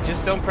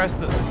 Just don't press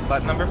the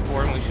button number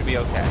 4 and we should be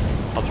okay.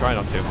 I'll try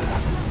not to.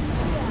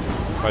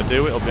 If I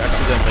do, it'll be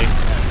accidentally.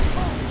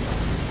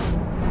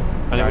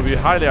 And it will be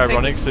highly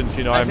ironic since,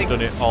 you know, I haven't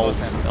done it all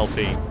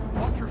LP.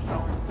 Watch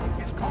yourselves.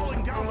 He's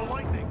calling down the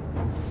lightning.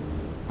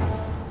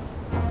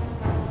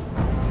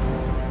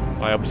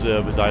 I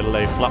observe as I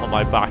lay flat on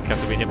my back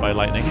after being hit by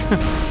lightning.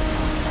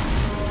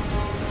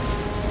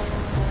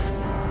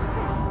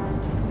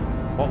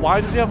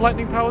 Why does he have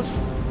lightning powers?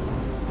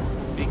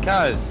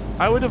 Because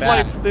I would have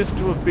liked this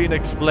to have been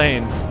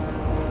explained.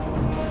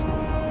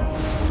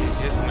 he's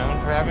just known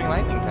for having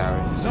lightning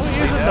powers. No,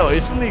 he isn't though.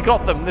 He's suddenly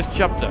got them this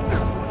chapter.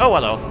 Oh,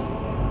 hello.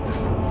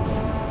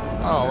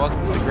 Oh,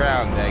 welcome to the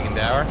ground,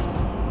 Agendar.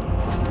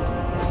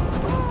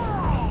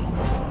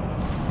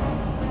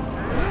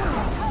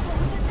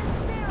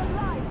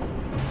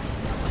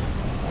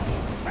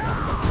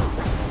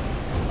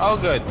 Oh,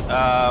 good.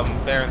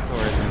 Baron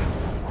Thor isn't.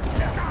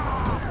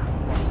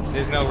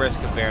 There's no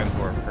risk of Baron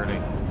Thor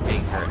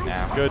being hurt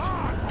now. Good.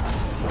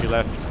 He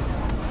left.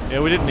 Yeah,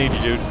 we didn't need you,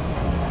 dude.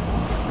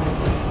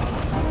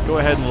 Go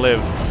ahead and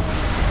live.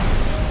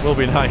 Will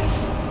be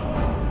nice.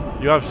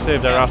 You have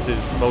saved our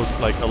asses a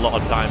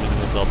lot of times in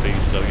this LP,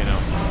 so you know.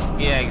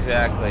 Yeah,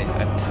 exactly.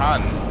 A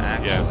ton,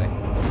 actually. Yeah.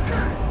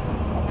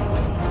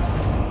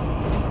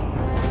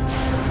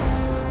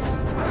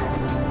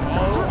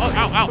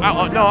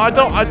 Ow. No, I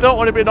don't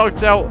want to be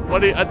knocked out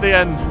at the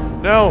end.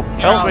 No,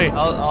 help me.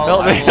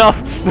 Help me.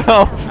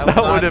 No, that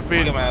would have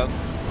been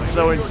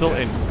so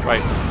insulting.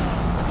 Right.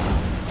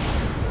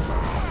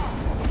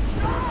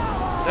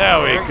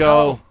 There we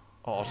go.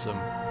 Awesome.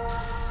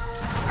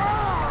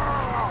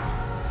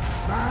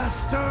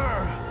 Master,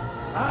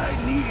 I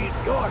need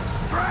your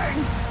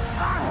strength.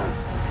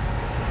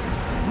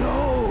 No.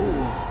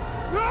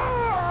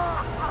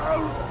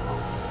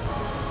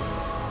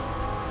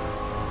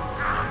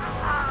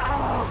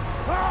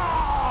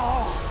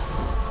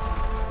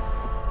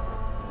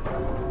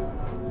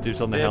 Dibs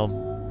on the helm.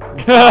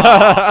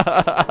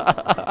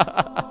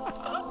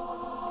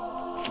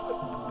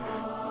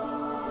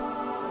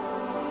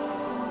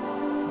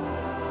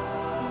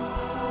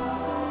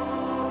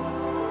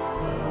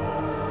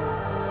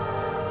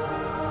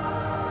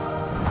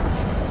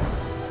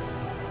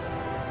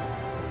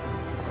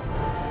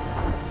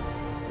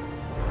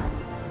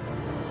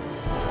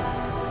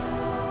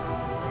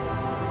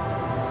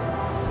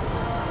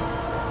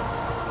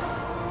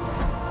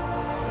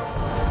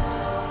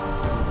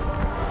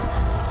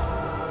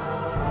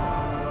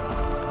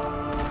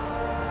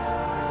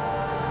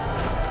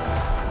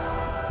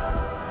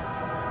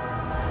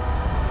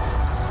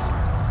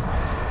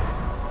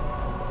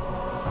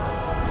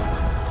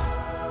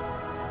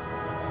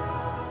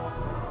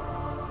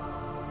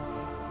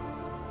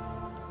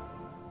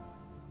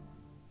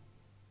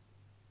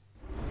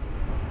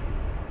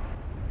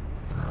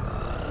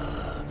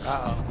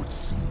 It would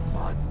seem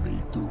I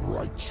made the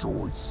right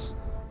choice.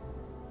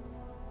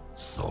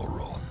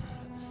 Sauron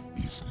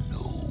is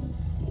no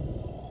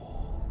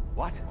more.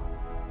 What?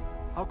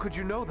 How could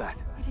you know that?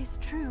 It is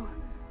true.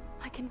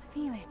 I can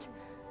feel it.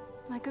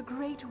 Like a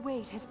great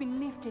weight has been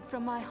lifted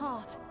from my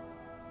heart.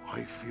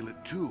 I feel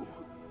it too.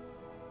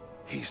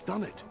 He's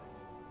done it.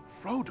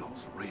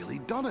 Frodo's really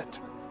done it.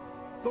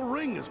 The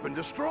ring has been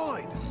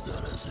destroyed. Be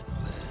that as it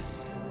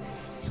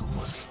may,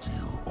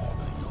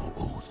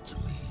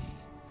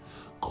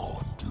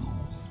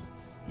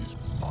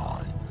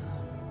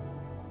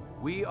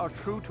 We are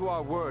true to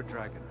our word,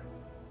 Dragon.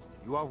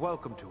 You are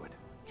welcome to it.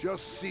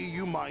 Just see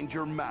you mind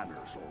your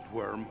manners, old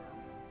worm.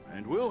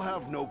 And we'll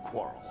have no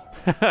quarrel.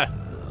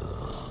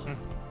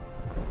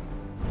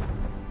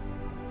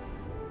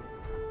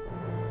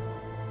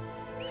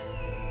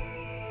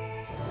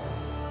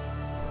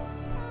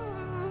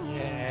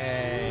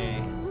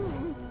 Yay.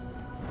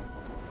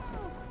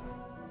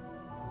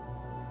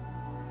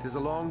 'Tis a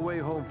long way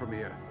home from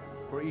here,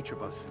 for each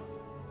of us.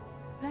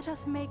 Let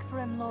us make for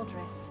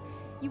Lodris.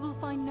 You will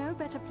find no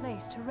better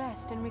place to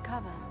rest and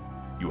recover.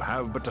 You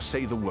have but to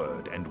say the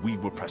word, and we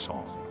will press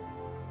on.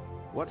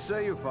 What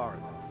say you,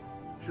 Farin?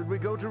 Should we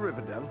go to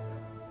Rivendell?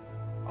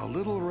 A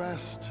little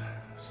rest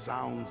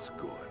sounds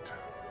good.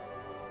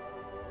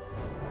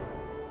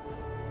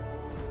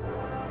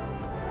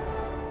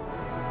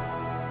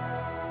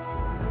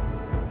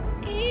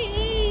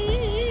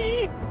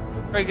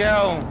 There we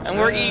go. And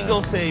we're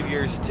eagle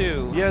saviors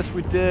too. Yes,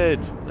 we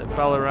did. The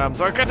Balarams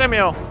or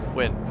Catemio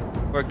win.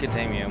 Or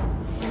Catemio.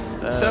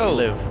 So,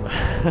 live.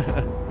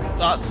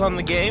 thoughts on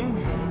the game?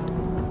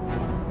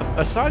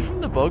 Aside from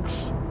the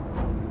bugs,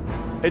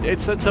 it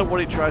sets up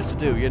what it tries to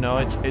do. You know,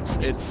 it's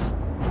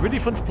really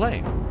fun to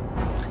play.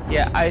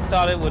 Yeah, I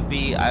thought it would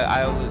be.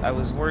 I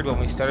was worried when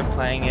we started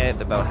playing it.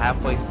 About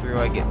halfway through,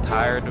 I get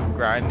tired of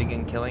grinding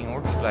and killing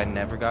orcs, but I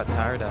never got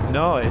tired of it.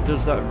 No, it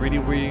does that really,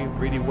 really,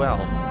 really well.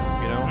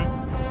 You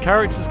know,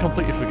 characters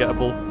completely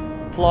forgettable.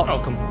 Plot,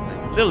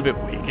 a little bit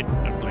weak in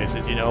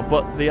places, you know,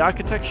 but the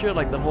architecture,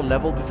 like the whole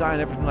level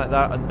design, everything like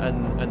that,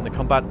 and the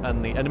combat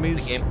and the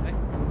enemies. The gameplay.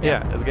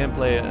 Yeah, the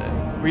gameplay,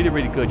 really,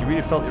 really good. You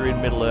really felt you were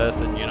in Middle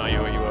Earth, and you know, you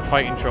were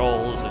fighting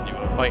trolls and you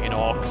were fighting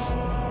orcs.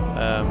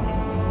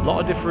 A lot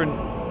of different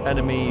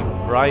enemy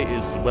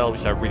varieties as well,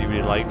 which I really,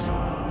 really liked.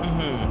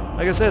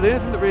 Like I said, the only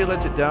thing that really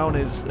lets it down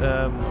is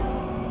the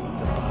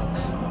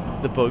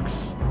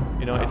bugs.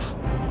 You know,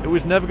 it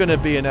was never going to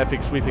be an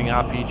epic sweeping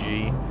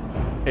RPG.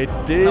 It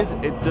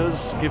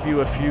does give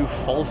you a few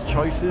false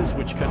choices,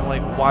 which kind of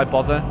like, why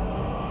bother?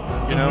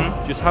 You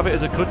know, just have it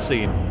as a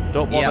cutscene.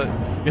 Don't bother.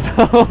 You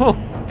know.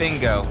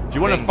 Bingo. Do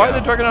you want to fight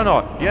the dragon or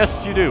not?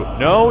 Yes, you do.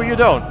 No, you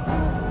don't.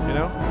 You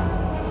know.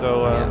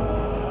 So.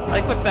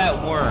 Like with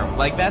that worm,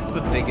 like that's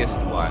the biggest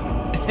one.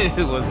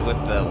 It was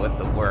with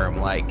the worm.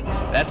 Like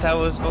that's how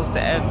it was supposed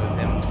to end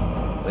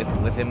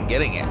with him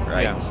getting it,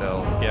 right? Yeah.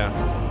 So yeah.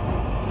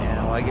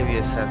 Well, I give you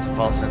a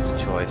false sense of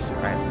choice,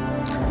 right?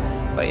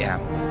 But yeah.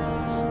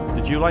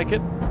 Did you like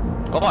it?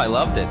 Oh, I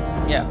loved it.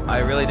 Yeah, I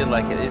really did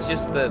like it. It's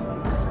just that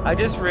I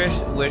just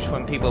wish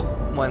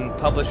when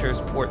publishers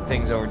port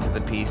things over to the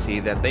PC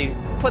that they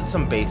put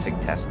some basic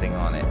testing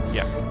on it.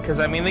 Yeah. Because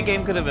I mean, the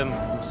game could have been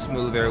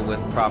smoother with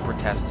proper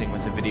testing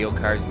with the video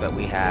cards that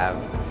we have,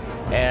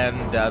 and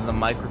the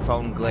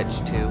microphone glitch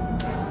too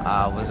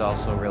was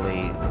also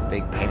really a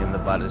big pain in the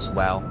butt as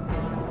well.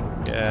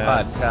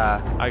 Yes.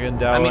 But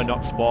Agandawa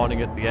not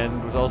spawning at the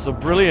end was also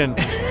brilliant.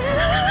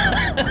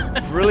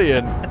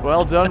 Brilliant.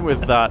 Well done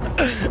with that.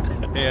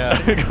 Yeah.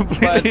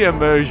 Completely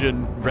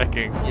immersion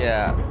wrecking.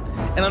 Yeah.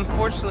 And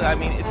unfortunately, I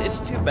mean, it's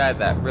too bad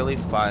that really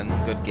fun,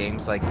 good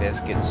games like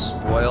this get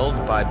spoiled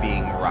by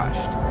being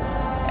rushed.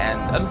 And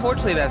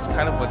unfortunately, that's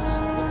kind of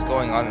what's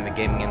going on in the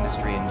gaming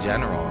industry in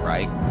general,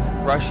 right?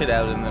 Rush it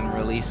out and then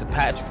release a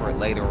patch for it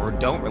later, or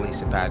don't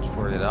release a patch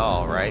for it at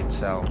all, right?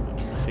 So,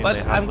 but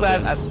I'm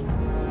glad.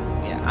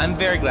 I'm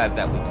very glad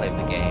that we played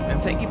the game, and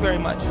thank you very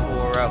much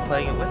for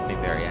playing it with me,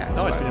 Veriax.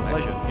 No, it's been a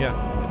pleasure. Yeah,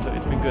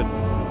 it's been good.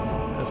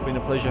 It's been a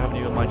pleasure having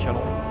you on my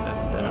channel.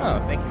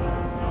 And, thank you.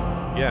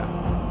 Yeah,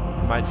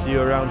 might see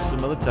you around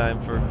some other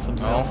time for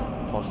something else,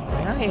 possibly.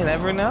 Yeah, you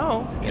never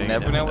know. You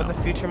never know what the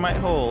future might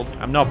hold.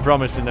 I'm not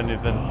promising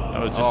anything.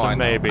 That was just a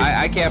maybe.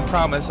 I can't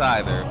promise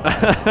either.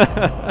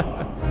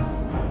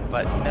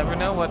 But you never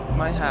know what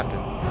might happen.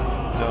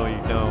 No, you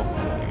don't.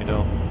 You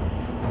don't.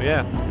 But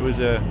yeah, it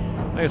was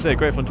like I say,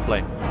 great fun to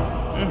play.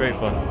 Great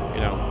fun,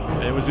 you know.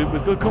 And it was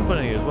with good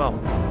company as well.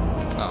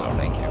 Oh, so.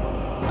 Thank you.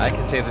 I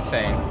can say the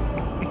same.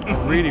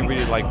 Really,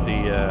 really like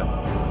the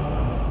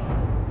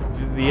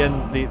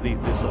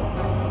sort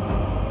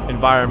of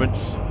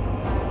environments.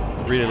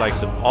 Really like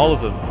them. All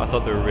of them. I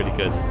thought they were really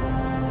good.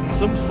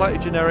 Some slightly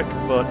generic,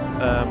 but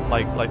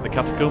like the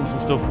catacombs and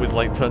stuff with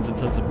like tons and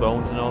tons of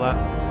bones and all that.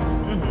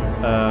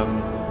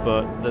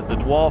 But the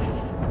dwarf,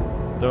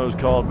 that was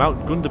called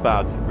Mount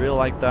Gundabad. Really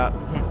liked that.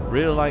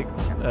 Really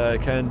liked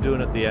Ken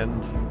doing at the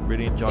end.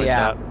 Really enjoyed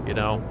that. You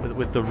know,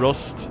 with the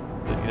rust.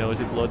 You know, is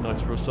it blood? No,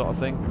 it's rust sort of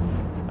thing.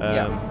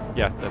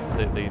 Yeah,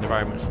 the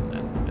environments and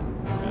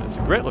it's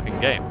a great looking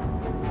game.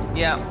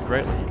 Yeah.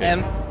 Great looking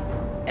game.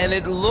 And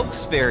it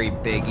looks very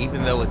big,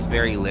 even though it's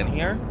very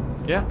linear.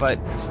 Yeah. But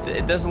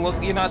it doesn't look.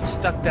 You're not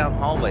stuck down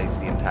hallways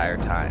the entire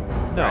time.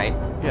 No. Right.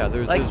 Yeah.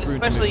 There's like room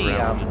especially to move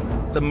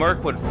around. The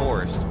Mirkwood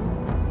Forest.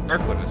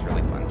 Mirkwood was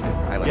really fun too.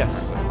 I like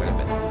Mirkwood quite a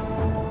bit.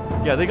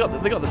 Yeah, they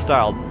got the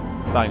style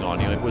bang on.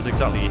 You know, it was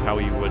exactly how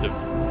you would have.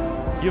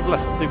 They've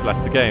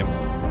left the game.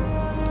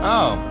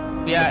 Oh.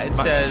 Yeah, it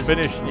match says is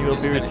finished and you will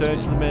be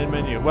returned to the main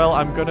menu. Well,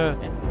 I'm gonna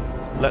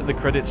let the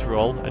credits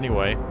roll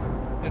anyway.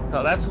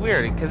 Oh, that's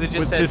weird because it just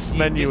with says this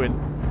menu in.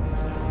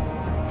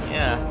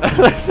 Yeah.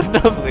 That's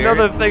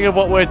another thing of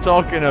what we're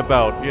talking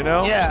about, you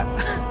know? Yeah.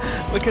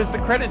 Because the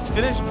credits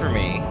finished for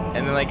me,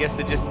 and then I guess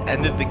it just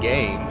ended the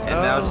game,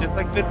 and now it's just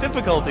like the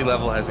difficulty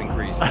level has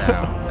increased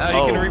now.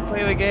 Now you can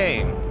replay the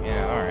game.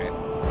 Yeah, alright.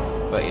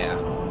 But yeah.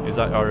 Is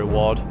that our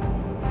reward?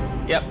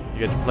 Yep. You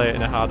get to play it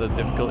in a harder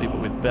difficulty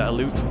but with better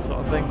loot sort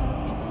of thing?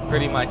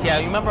 Pretty much. Yeah,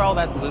 you remember all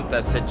that loot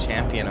that said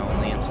champion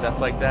only and stuff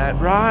like that?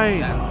 Right.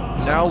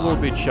 Yeah. Now we'll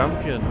be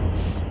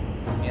champions.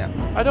 Yeah.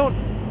 I don't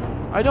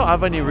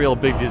have any real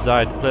big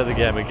desire to play the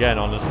game again,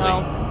 honestly.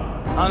 No,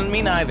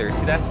 me neither.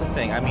 See, that's the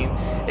thing. I mean,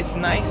 it's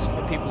nice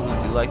for people who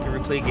do like to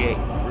replay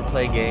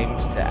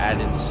games to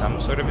add in some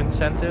sort of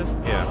incentive.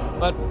 Yeah.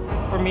 But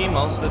for me,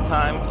 most of the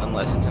time,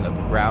 unless it's in a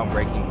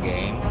groundbreaking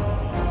game,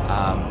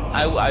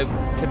 I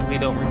typically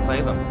don't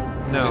replay them.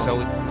 No. There's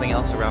always something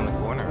else around the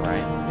corner,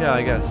 right? Yeah,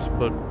 I guess,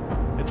 but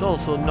it's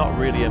also not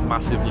really a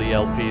massively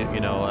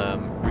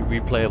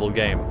replayable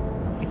game.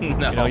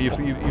 No. You know,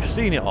 you've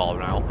seen it all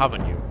now,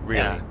 haven't you?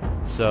 Really. Yeah.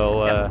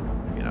 So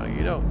you know,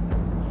 you don't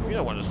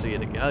want to see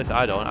it again. At least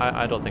I don't.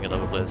 I don't think I'll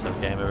ever play the same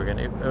game ever again.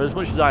 As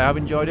much as I have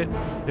enjoyed it,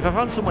 if I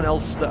found someone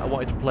else that I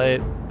wanted to play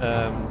it,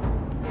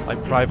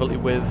 like privately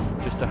with,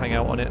 just to hang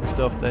out on it and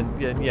stuff, then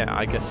yeah,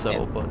 I guess so.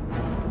 Yeah. But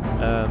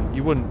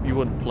you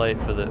wouldn't play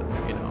it for the,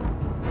 you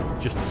know,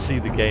 just to see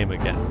the game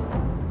again.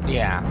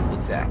 Yeah,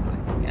 exactly.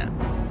 Yeah.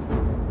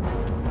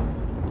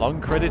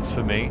 Long credits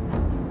for me.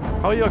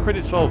 How are your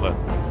credits over?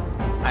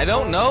 I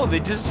don't know. They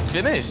just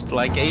finished.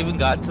 Like, I even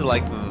got to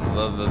like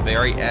the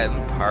very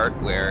end part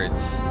where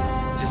it's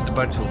just a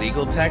bunch of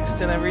legal text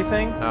and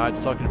everything.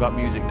 It's talking about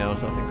music now,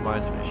 so I think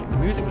mine's finishing. The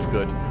music was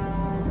good.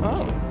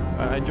 Honestly.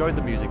 I enjoyed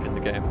the music in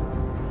the game.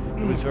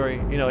 It was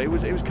very, you know, it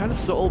was kind of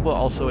subtle, but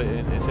also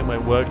in its own way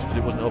it worked because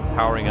it wasn't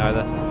overpowering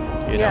either.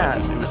 You know,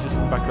 it was just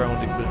in the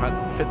background. It had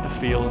fit the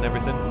feel and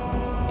everything.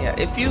 Yeah,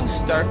 if you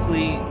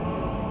starkly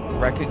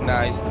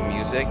recognize the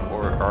music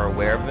or are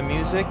aware of the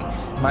music,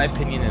 my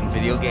opinion in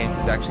video games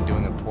is actually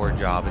doing a poor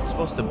job. It's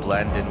supposed to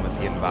blend in with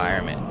the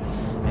environment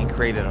and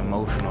create an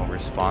emotional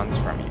response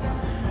from you.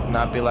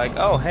 Not be like,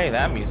 oh, hey,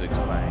 that music's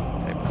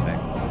playing, type of thing.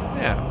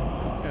 Yeah.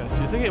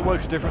 So you think it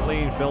works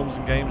differently in films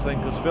and games then?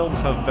 Because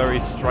films have very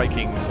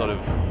striking sort of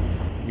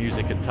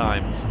music at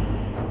times.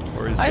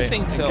 Whereas I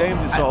think so. In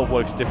games it sort of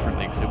works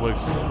differently because it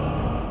works...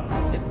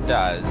 It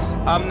does.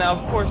 Now,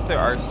 of course, there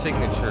are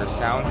signature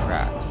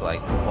soundtracks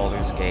like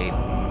Baldur's Gate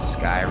and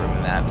Skyrim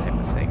and that type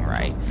of thing,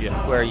 right? Yeah.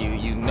 Where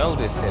you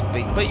notice it,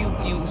 but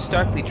you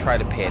starkly try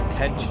to pay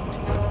attention to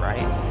it,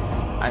 right?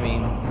 I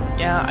mean,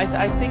 yeah,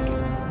 I think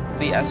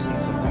the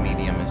essence of the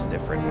medium is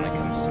different when it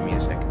comes to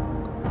music.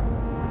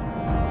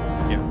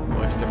 Yeah, it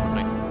works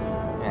differently.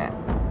 Yeah.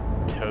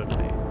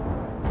 Totally.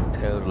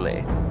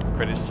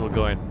 Credits still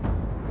going.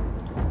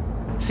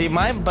 See, it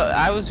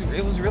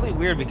was really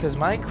weird because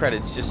my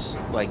credits just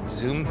like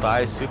zoomed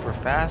by super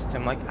fast.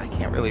 I'm like, I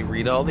can't really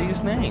read all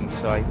these names,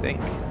 so I think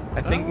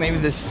maybe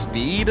the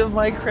speed of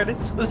my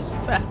credits was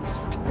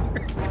faster.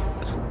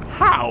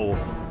 How?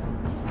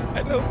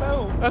 I don't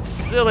know. That's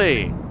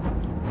silly.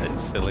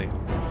 It's silly.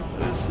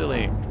 It is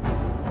silly.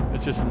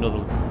 It's just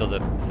another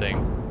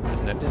thing,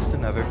 isn't it? Just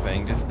another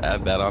thing. Just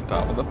add that on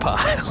top of the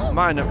pile.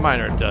 Mine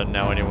are done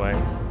now anyway.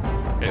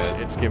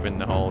 It's given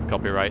the whole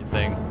copyright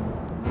thing.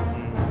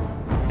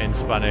 In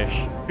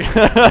Spanish.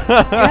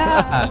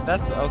 Yeah,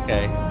 that's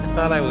okay. I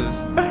thought I was...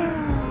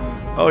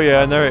 Oh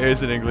yeah, and there it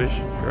is in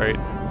English. Great.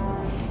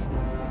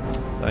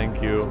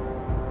 Thank you.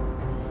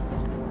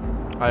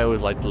 I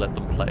always like to let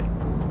them play.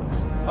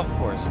 Of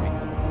course we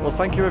can. Well,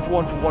 thank you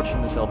everyone for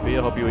watching this LP.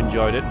 I hope you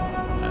enjoyed it.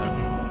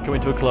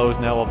 Coming to a close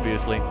now,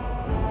 obviously,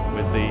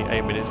 with the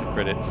 8 minutes of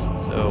credits.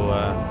 So,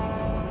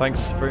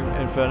 thanks for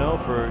Inferno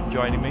for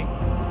joining me.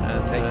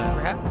 And, thank you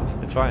for having me.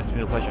 It's fine. It's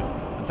been a pleasure.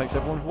 And thanks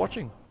everyone for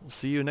watching. We'll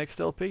see you next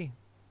LP.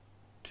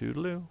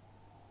 Toodaloo.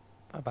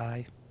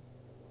 Bye-bye.